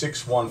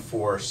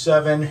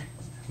 1.6147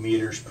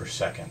 meters per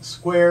second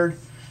squared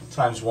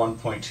times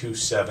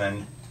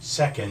 1.27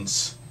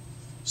 seconds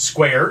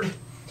squared.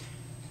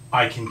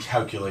 I can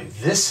calculate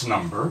this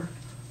number,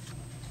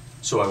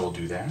 so I will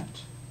do that.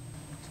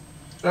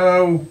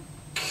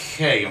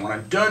 Okay, and when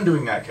I'm done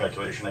doing that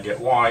calculation, I get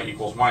y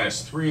equals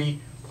minus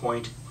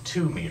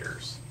 3.2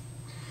 meters.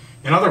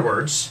 In other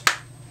words,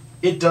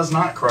 it does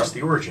not cross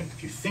the origin.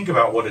 If you think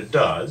about what it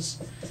does,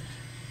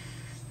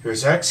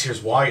 here's x,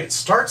 here's y. It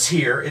starts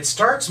here. It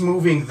starts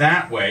moving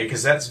that way,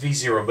 because that's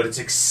v0, but it's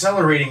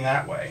accelerating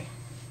that way.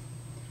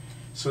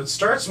 So it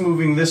starts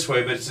moving this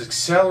way, but it's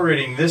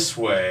accelerating this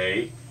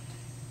way.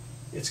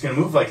 It's going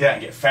to move like that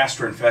and get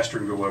faster and faster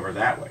and go over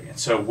that way. And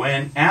so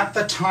when, at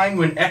the time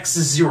when x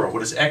is 0,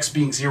 what does x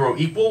being 0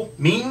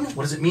 mean?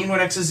 What does it mean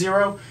when x is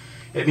 0?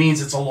 It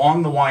means it's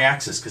along the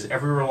y-axis, because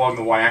everywhere along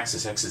the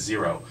y-axis x is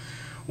 0.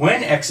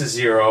 When x is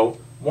 0,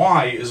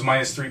 y is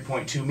minus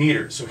 3.2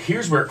 meters. So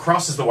here's where it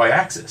crosses the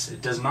y-axis.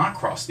 It does not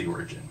cross the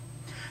origin.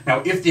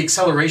 Now, if the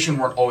acceleration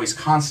weren't always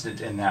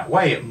constant in that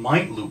way, it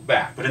might loop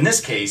back. But in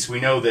this case, we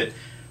know that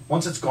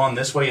once it's gone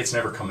this way, it's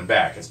never coming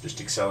back. It's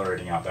just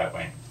accelerating out that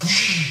way.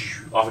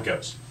 Off it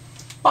goes.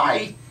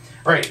 Bye!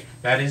 All right,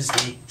 that is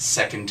the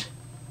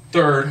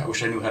third. I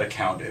wish I knew how to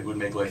count. It would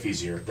make life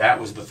easier. That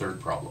was the third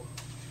problem.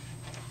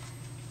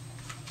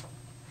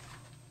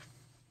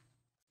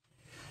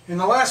 In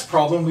the last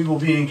problem, we will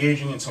be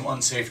engaging in some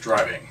unsafe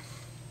driving.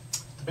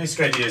 The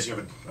basic idea is you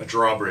have a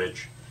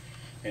drawbridge,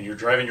 and you're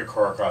driving your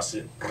car across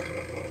it.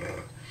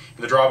 And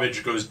the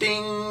drawbridge goes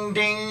ding,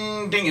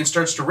 ding, ding, and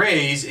starts to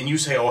raise, and you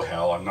say, oh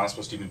hell, I'm not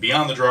supposed to even be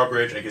on the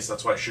drawbridge. I guess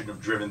that's why I shouldn't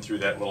have driven through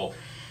that little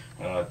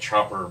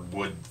chopper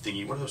wood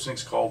thingy. What are those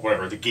things called?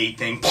 Whatever, the gate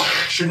thing.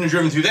 Shouldn't have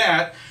driven through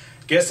that.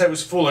 Guess that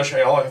was foolish.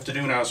 All I have to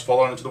do now is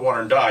fall out into the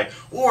water and die.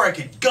 Or I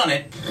could gun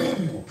it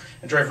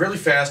and drive really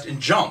fast and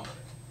jump.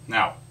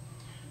 Now,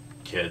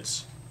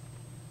 kids,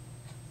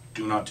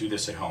 do not do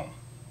this at home.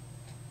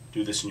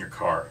 Do this in your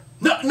car.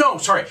 No,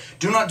 sorry.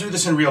 Do not do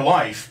this in real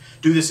life.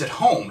 Do this at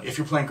home if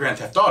you're playing Grand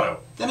Theft Auto.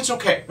 Then it's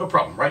okay. No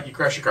problem, right? You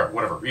crash your car,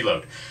 whatever,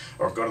 reload.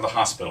 Or go to the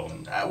hospital,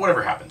 and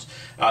whatever happens.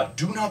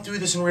 Do not do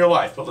this in real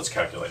life, but let's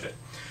calculate it.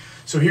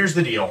 So here's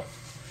the deal.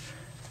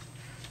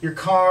 Your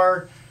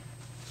car,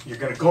 you're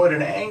going to go at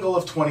an angle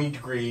of 20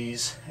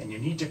 degrees, and you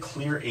need to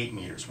clear 8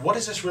 meters. What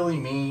does this really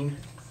mean?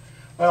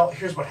 Well,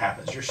 here's what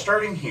happens. You're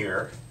starting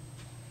here,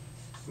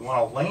 you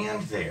want to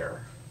land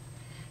there,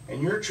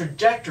 and your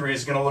trajectory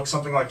is going to look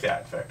something like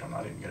that. In fact, I'm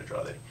not even going to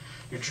draw that.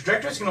 Your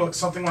trajectory is going to look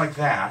something like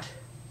that.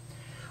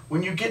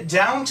 When you get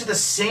down to the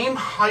same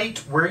height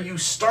where you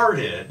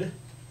started,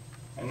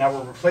 and now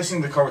we're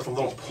replacing the car with a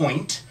little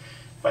point.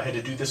 If I had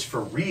to do this for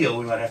real,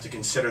 we might have to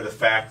consider the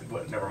fact that,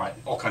 well, never mind,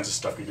 all kinds of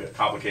stuff could get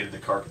complicated. The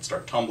car could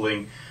start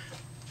tumbling.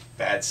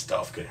 Bad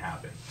stuff could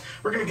happen.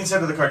 We're going to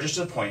consider the car just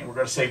as a point. We're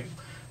going to say,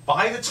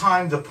 by the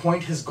time the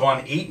point has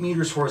gone 8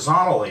 meters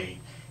horizontally,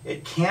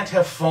 it can't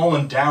have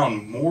fallen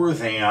down more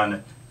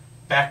than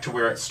back to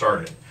where it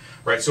started,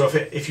 right? So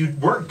if you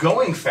weren't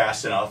going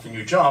fast enough and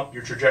you jump,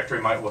 your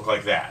trajectory might look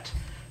like that.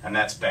 And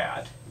that's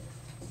bad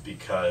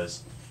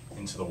because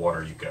into the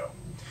water you go.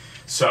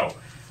 So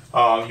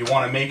you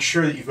want to make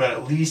sure that you've got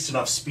at least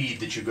enough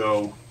speed that you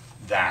go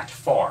that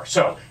far.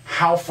 So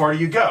how far do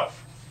you go?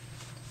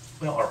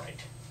 Well, all right.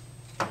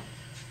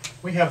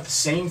 We have the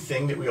same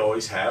thing that we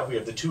always have. We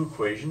have the two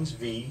equations.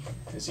 V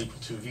is equal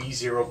to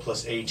V0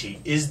 plus AT.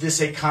 Is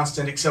this a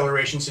constant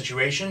acceleration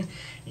situation?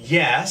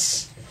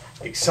 Yes.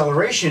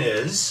 Acceleration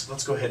is,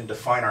 let's go ahead and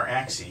define our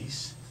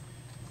axes,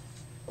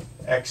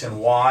 X and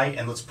Y,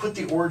 and let's put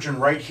the origin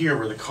right here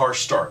where the car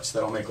starts.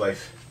 That'll make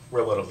life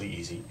relatively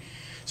easy.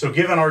 So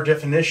given our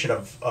definition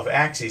of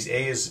axes,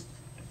 A is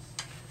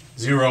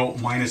 0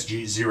 minus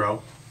G,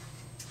 0.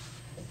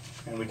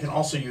 And we can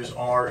also use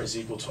R is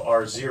equal to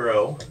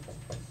R0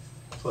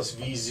 plus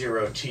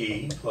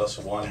V0t plus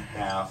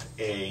 1/2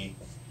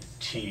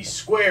 AT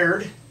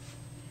squared.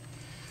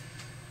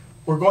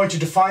 We're going to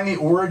define the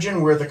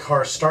origin where the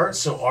car starts,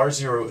 so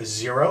R0 is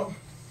 0.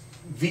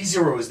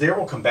 V0 is there,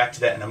 we'll come back to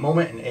that in a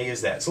moment, and A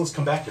is that. So let's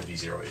come back to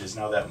V0, it is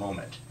now that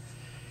moment.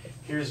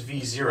 Here's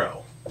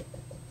V0.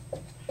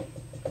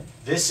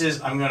 This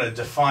is, I'm going to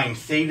define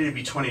theta to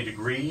be 20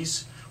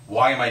 degrees.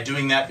 Why am I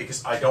doing that?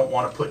 Because I don't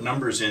want to put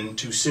numbers in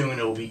too soon.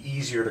 It will be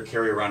easier to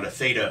carry around a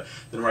theta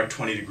than write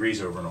 20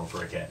 degrees over and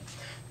over again.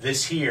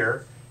 This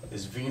here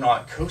is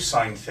V0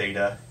 cosine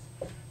theta.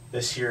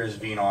 This here is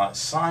V0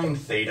 sine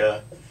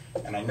theta.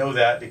 And I know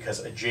that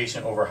because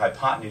adjacent over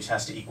hypotenuse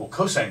has to equal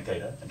cosine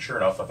theta. And sure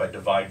enough, if I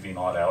divide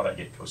V0 out, I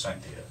get cosine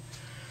theta.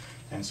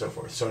 And so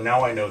forth. So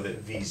now I know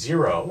that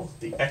V0,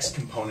 the x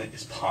component,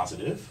 is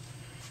positive.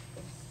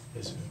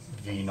 Is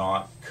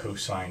V0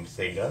 cosine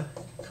theta,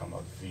 comma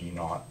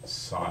V0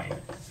 sine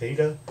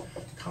theta,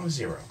 comma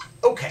 0.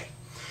 Okay,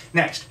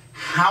 next,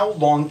 how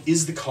long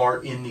is the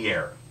car in the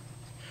air?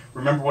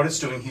 Remember what it's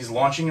doing, he's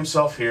launching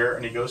himself here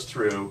and he goes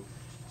through.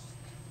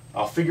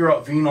 I'll figure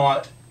out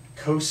V0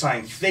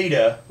 cosine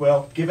theta.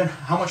 Well, given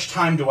how much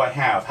time do I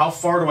have? How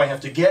far do I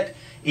have to get?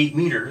 8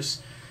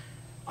 meters.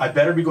 I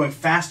better be going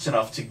fast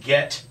enough to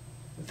get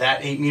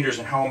that 8 meters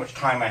and how much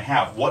time I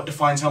have. What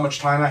defines how much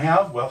time I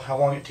have? Well, how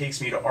long it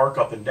takes me to arc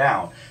up and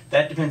down.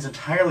 That depends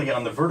entirely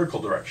on the vertical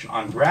direction,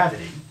 on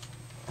gravity.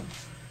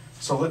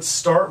 So let's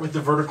start with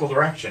the vertical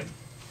direction.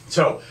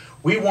 So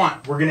we're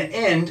going to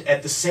end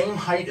at the same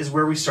height as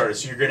where we started.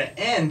 So you're going to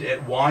end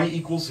at y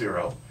equals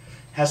 0,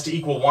 has to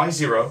equal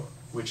y0,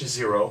 which is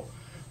 0,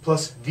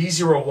 plus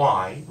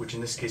v0y, which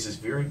in this case is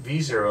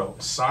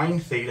v0 sine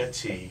theta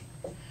t,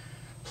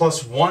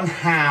 plus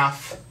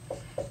 1/2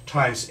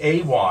 times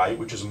ay,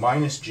 which is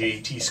minus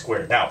gt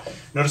squared. Now,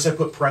 notice I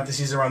put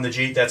parentheses around the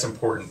g. That's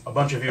important. A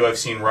bunch of you I've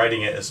seen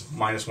writing it as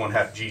minus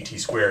 1/2 gt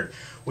squared.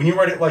 When you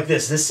write it like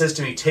this says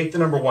to me, take the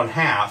number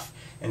 1/2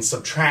 and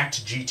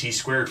subtract gt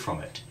squared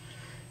from it,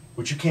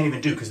 which you can't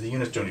even do because the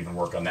units don't even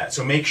work on that.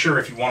 So make sure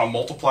if you want to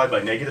multiply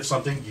by negative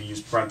something, you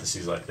use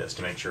parentheses like this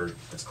to make sure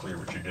it's clear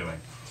what you're doing.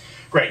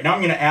 Great, now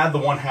I'm going to add the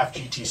 1/2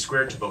 gt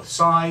squared to both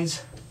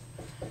sides.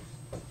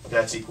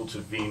 That's equal to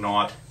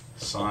v0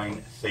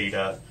 sine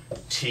theta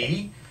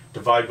t.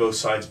 Divide both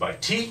sides by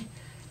t.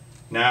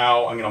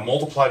 Now I'm going to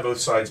multiply both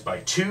sides by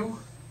 2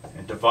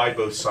 and divide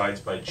both sides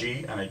by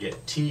g, and I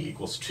get t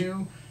equals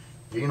 2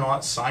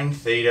 v0 sine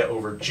theta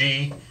over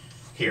g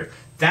here.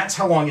 That's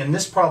how long in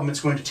this problem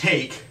it's going to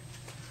take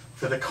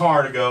for the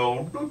car to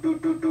go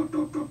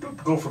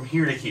from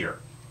here to here,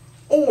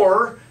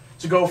 or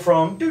to go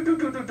from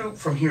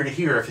here to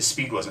here if his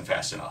speed wasn't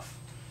fast enough,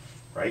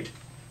 right?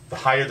 The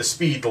higher the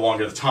speed, the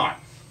longer the time.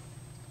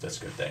 That's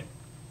a good thing.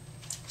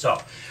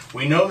 So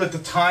we know that the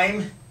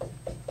time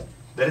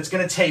that it's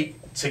going to take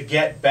to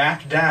get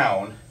back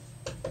down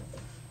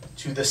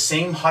to the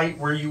same height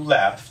where you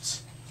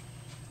left,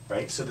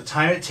 right? So the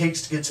time it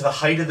takes to get to the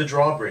height of the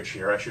drawbridge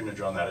here, I shouldn't have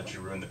drawn that, it should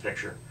ruin the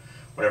picture,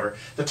 whatever.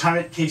 The time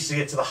it takes to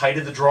get to the height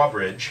of the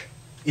drawbridge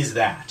is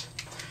that.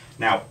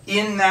 Now,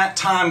 in that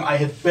time, I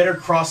had better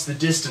cross the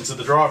distance of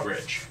the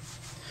drawbridge.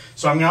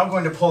 So I'm now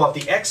going to pull out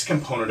the x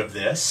component of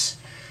this.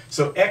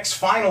 So x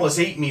final is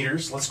 8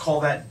 meters, let's call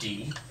that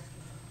d.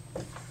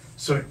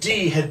 So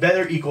d had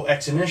better equal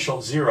x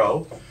initial,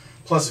 0,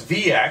 plus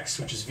vx,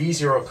 which is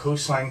v0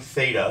 cosine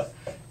theta,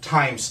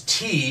 times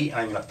t, and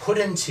I'm going to put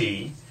in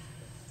t,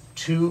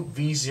 2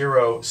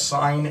 v0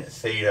 sine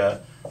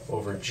theta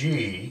over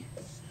g,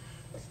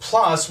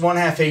 plus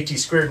 1/2 at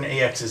squared, and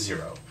ax is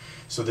 0.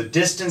 So the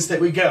distance that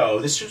we go,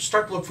 this should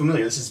start to look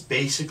familiar. This is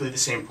basically the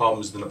same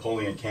problem as the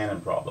Napoleon cannon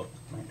problem.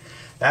 Right?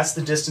 That's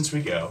the distance we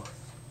go,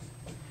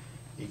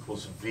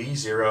 equals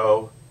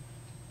V0.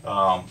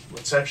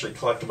 Let's actually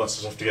collect a bunch of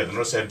stuff together.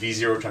 Notice I have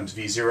V0 times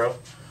V0.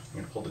 I'm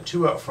going to pull the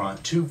 2 out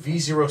front. 2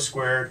 V0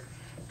 squared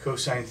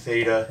cosine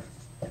theta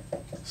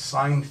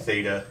sine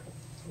theta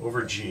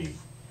over G.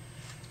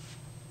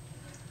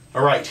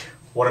 All right,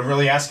 what I'm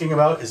really asking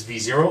about is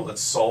V0.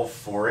 Let's solve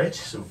for it.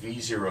 So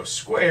V0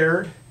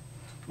 squared,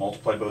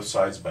 multiply both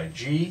sides by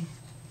G,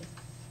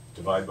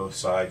 divide both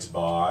sides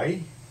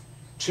by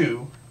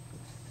 2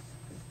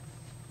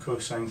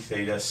 cosine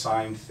theta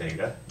sine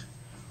theta,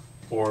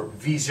 or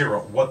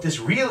V0. What this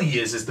really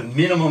is the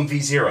minimum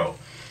V0.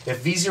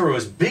 If V0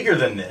 is bigger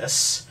than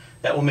this,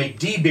 that will make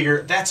D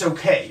bigger. That's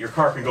okay. Your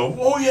car can go,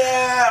 oh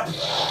yeah,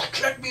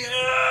 check me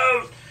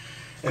out.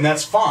 And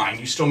that's fine.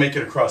 You still make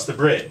it across the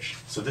bridge.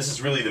 So this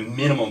is really the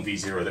minimum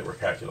V0 that we're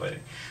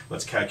calculating.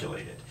 Let's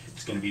calculate it.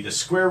 It's going to be the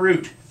square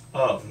root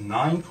of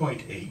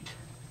 9.8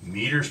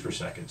 meters per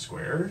second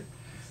squared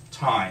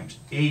times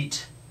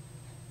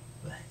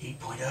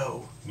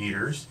 8.0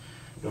 meters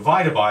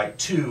divided by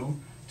 2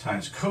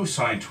 times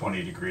cosine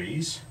 20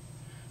 degrees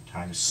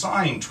times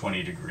sine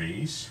 20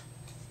 degrees.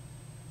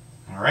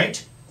 All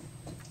right?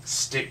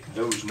 Stick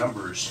those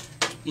numbers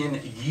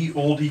in ye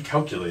olde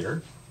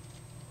calculator.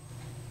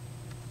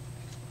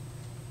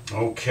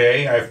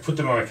 Okay, I've put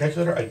them on my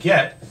calculator. I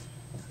get,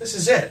 this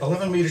is it,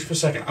 11 meters per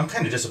second. I'm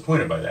kind of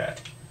disappointed by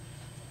that.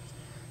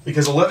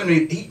 Because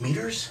 8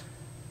 meters?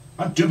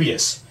 I'm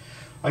dubious.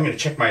 I'm going to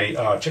check my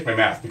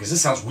math because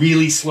this sounds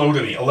really slow to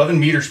me. 11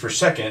 meters per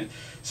second,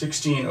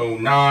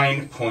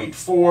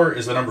 1609.4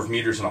 is the number of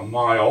meters in a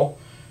mile.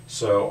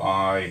 So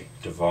I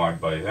divide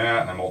by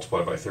that and I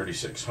multiply by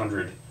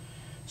 3,600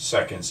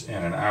 seconds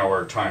in an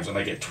hour times, and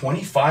I get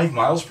 25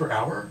 miles per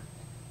hour?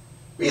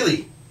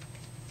 Really?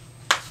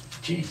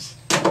 Jeez,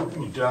 I'm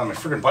going to do that on my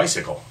friggin'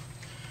 bicycle.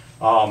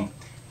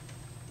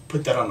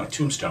 Put that on my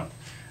tombstone.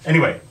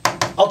 Anyway,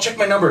 I'll check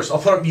my numbers. I'll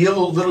put up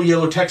little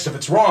yellow text if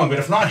it's wrong, but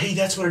if not, hey,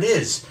 that's what it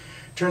is.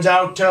 Turns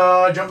out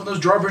jumping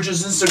those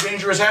drawbridges isn't so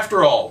dangerous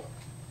after all.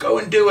 Go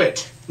and do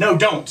it. No,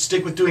 don't.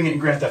 Stick with doing it in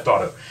Grand Theft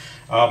Auto.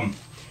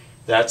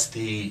 That's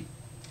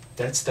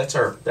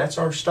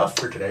our stuff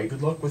for today.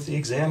 Good luck with the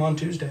exam on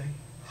Tuesday.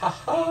 Ha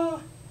ha.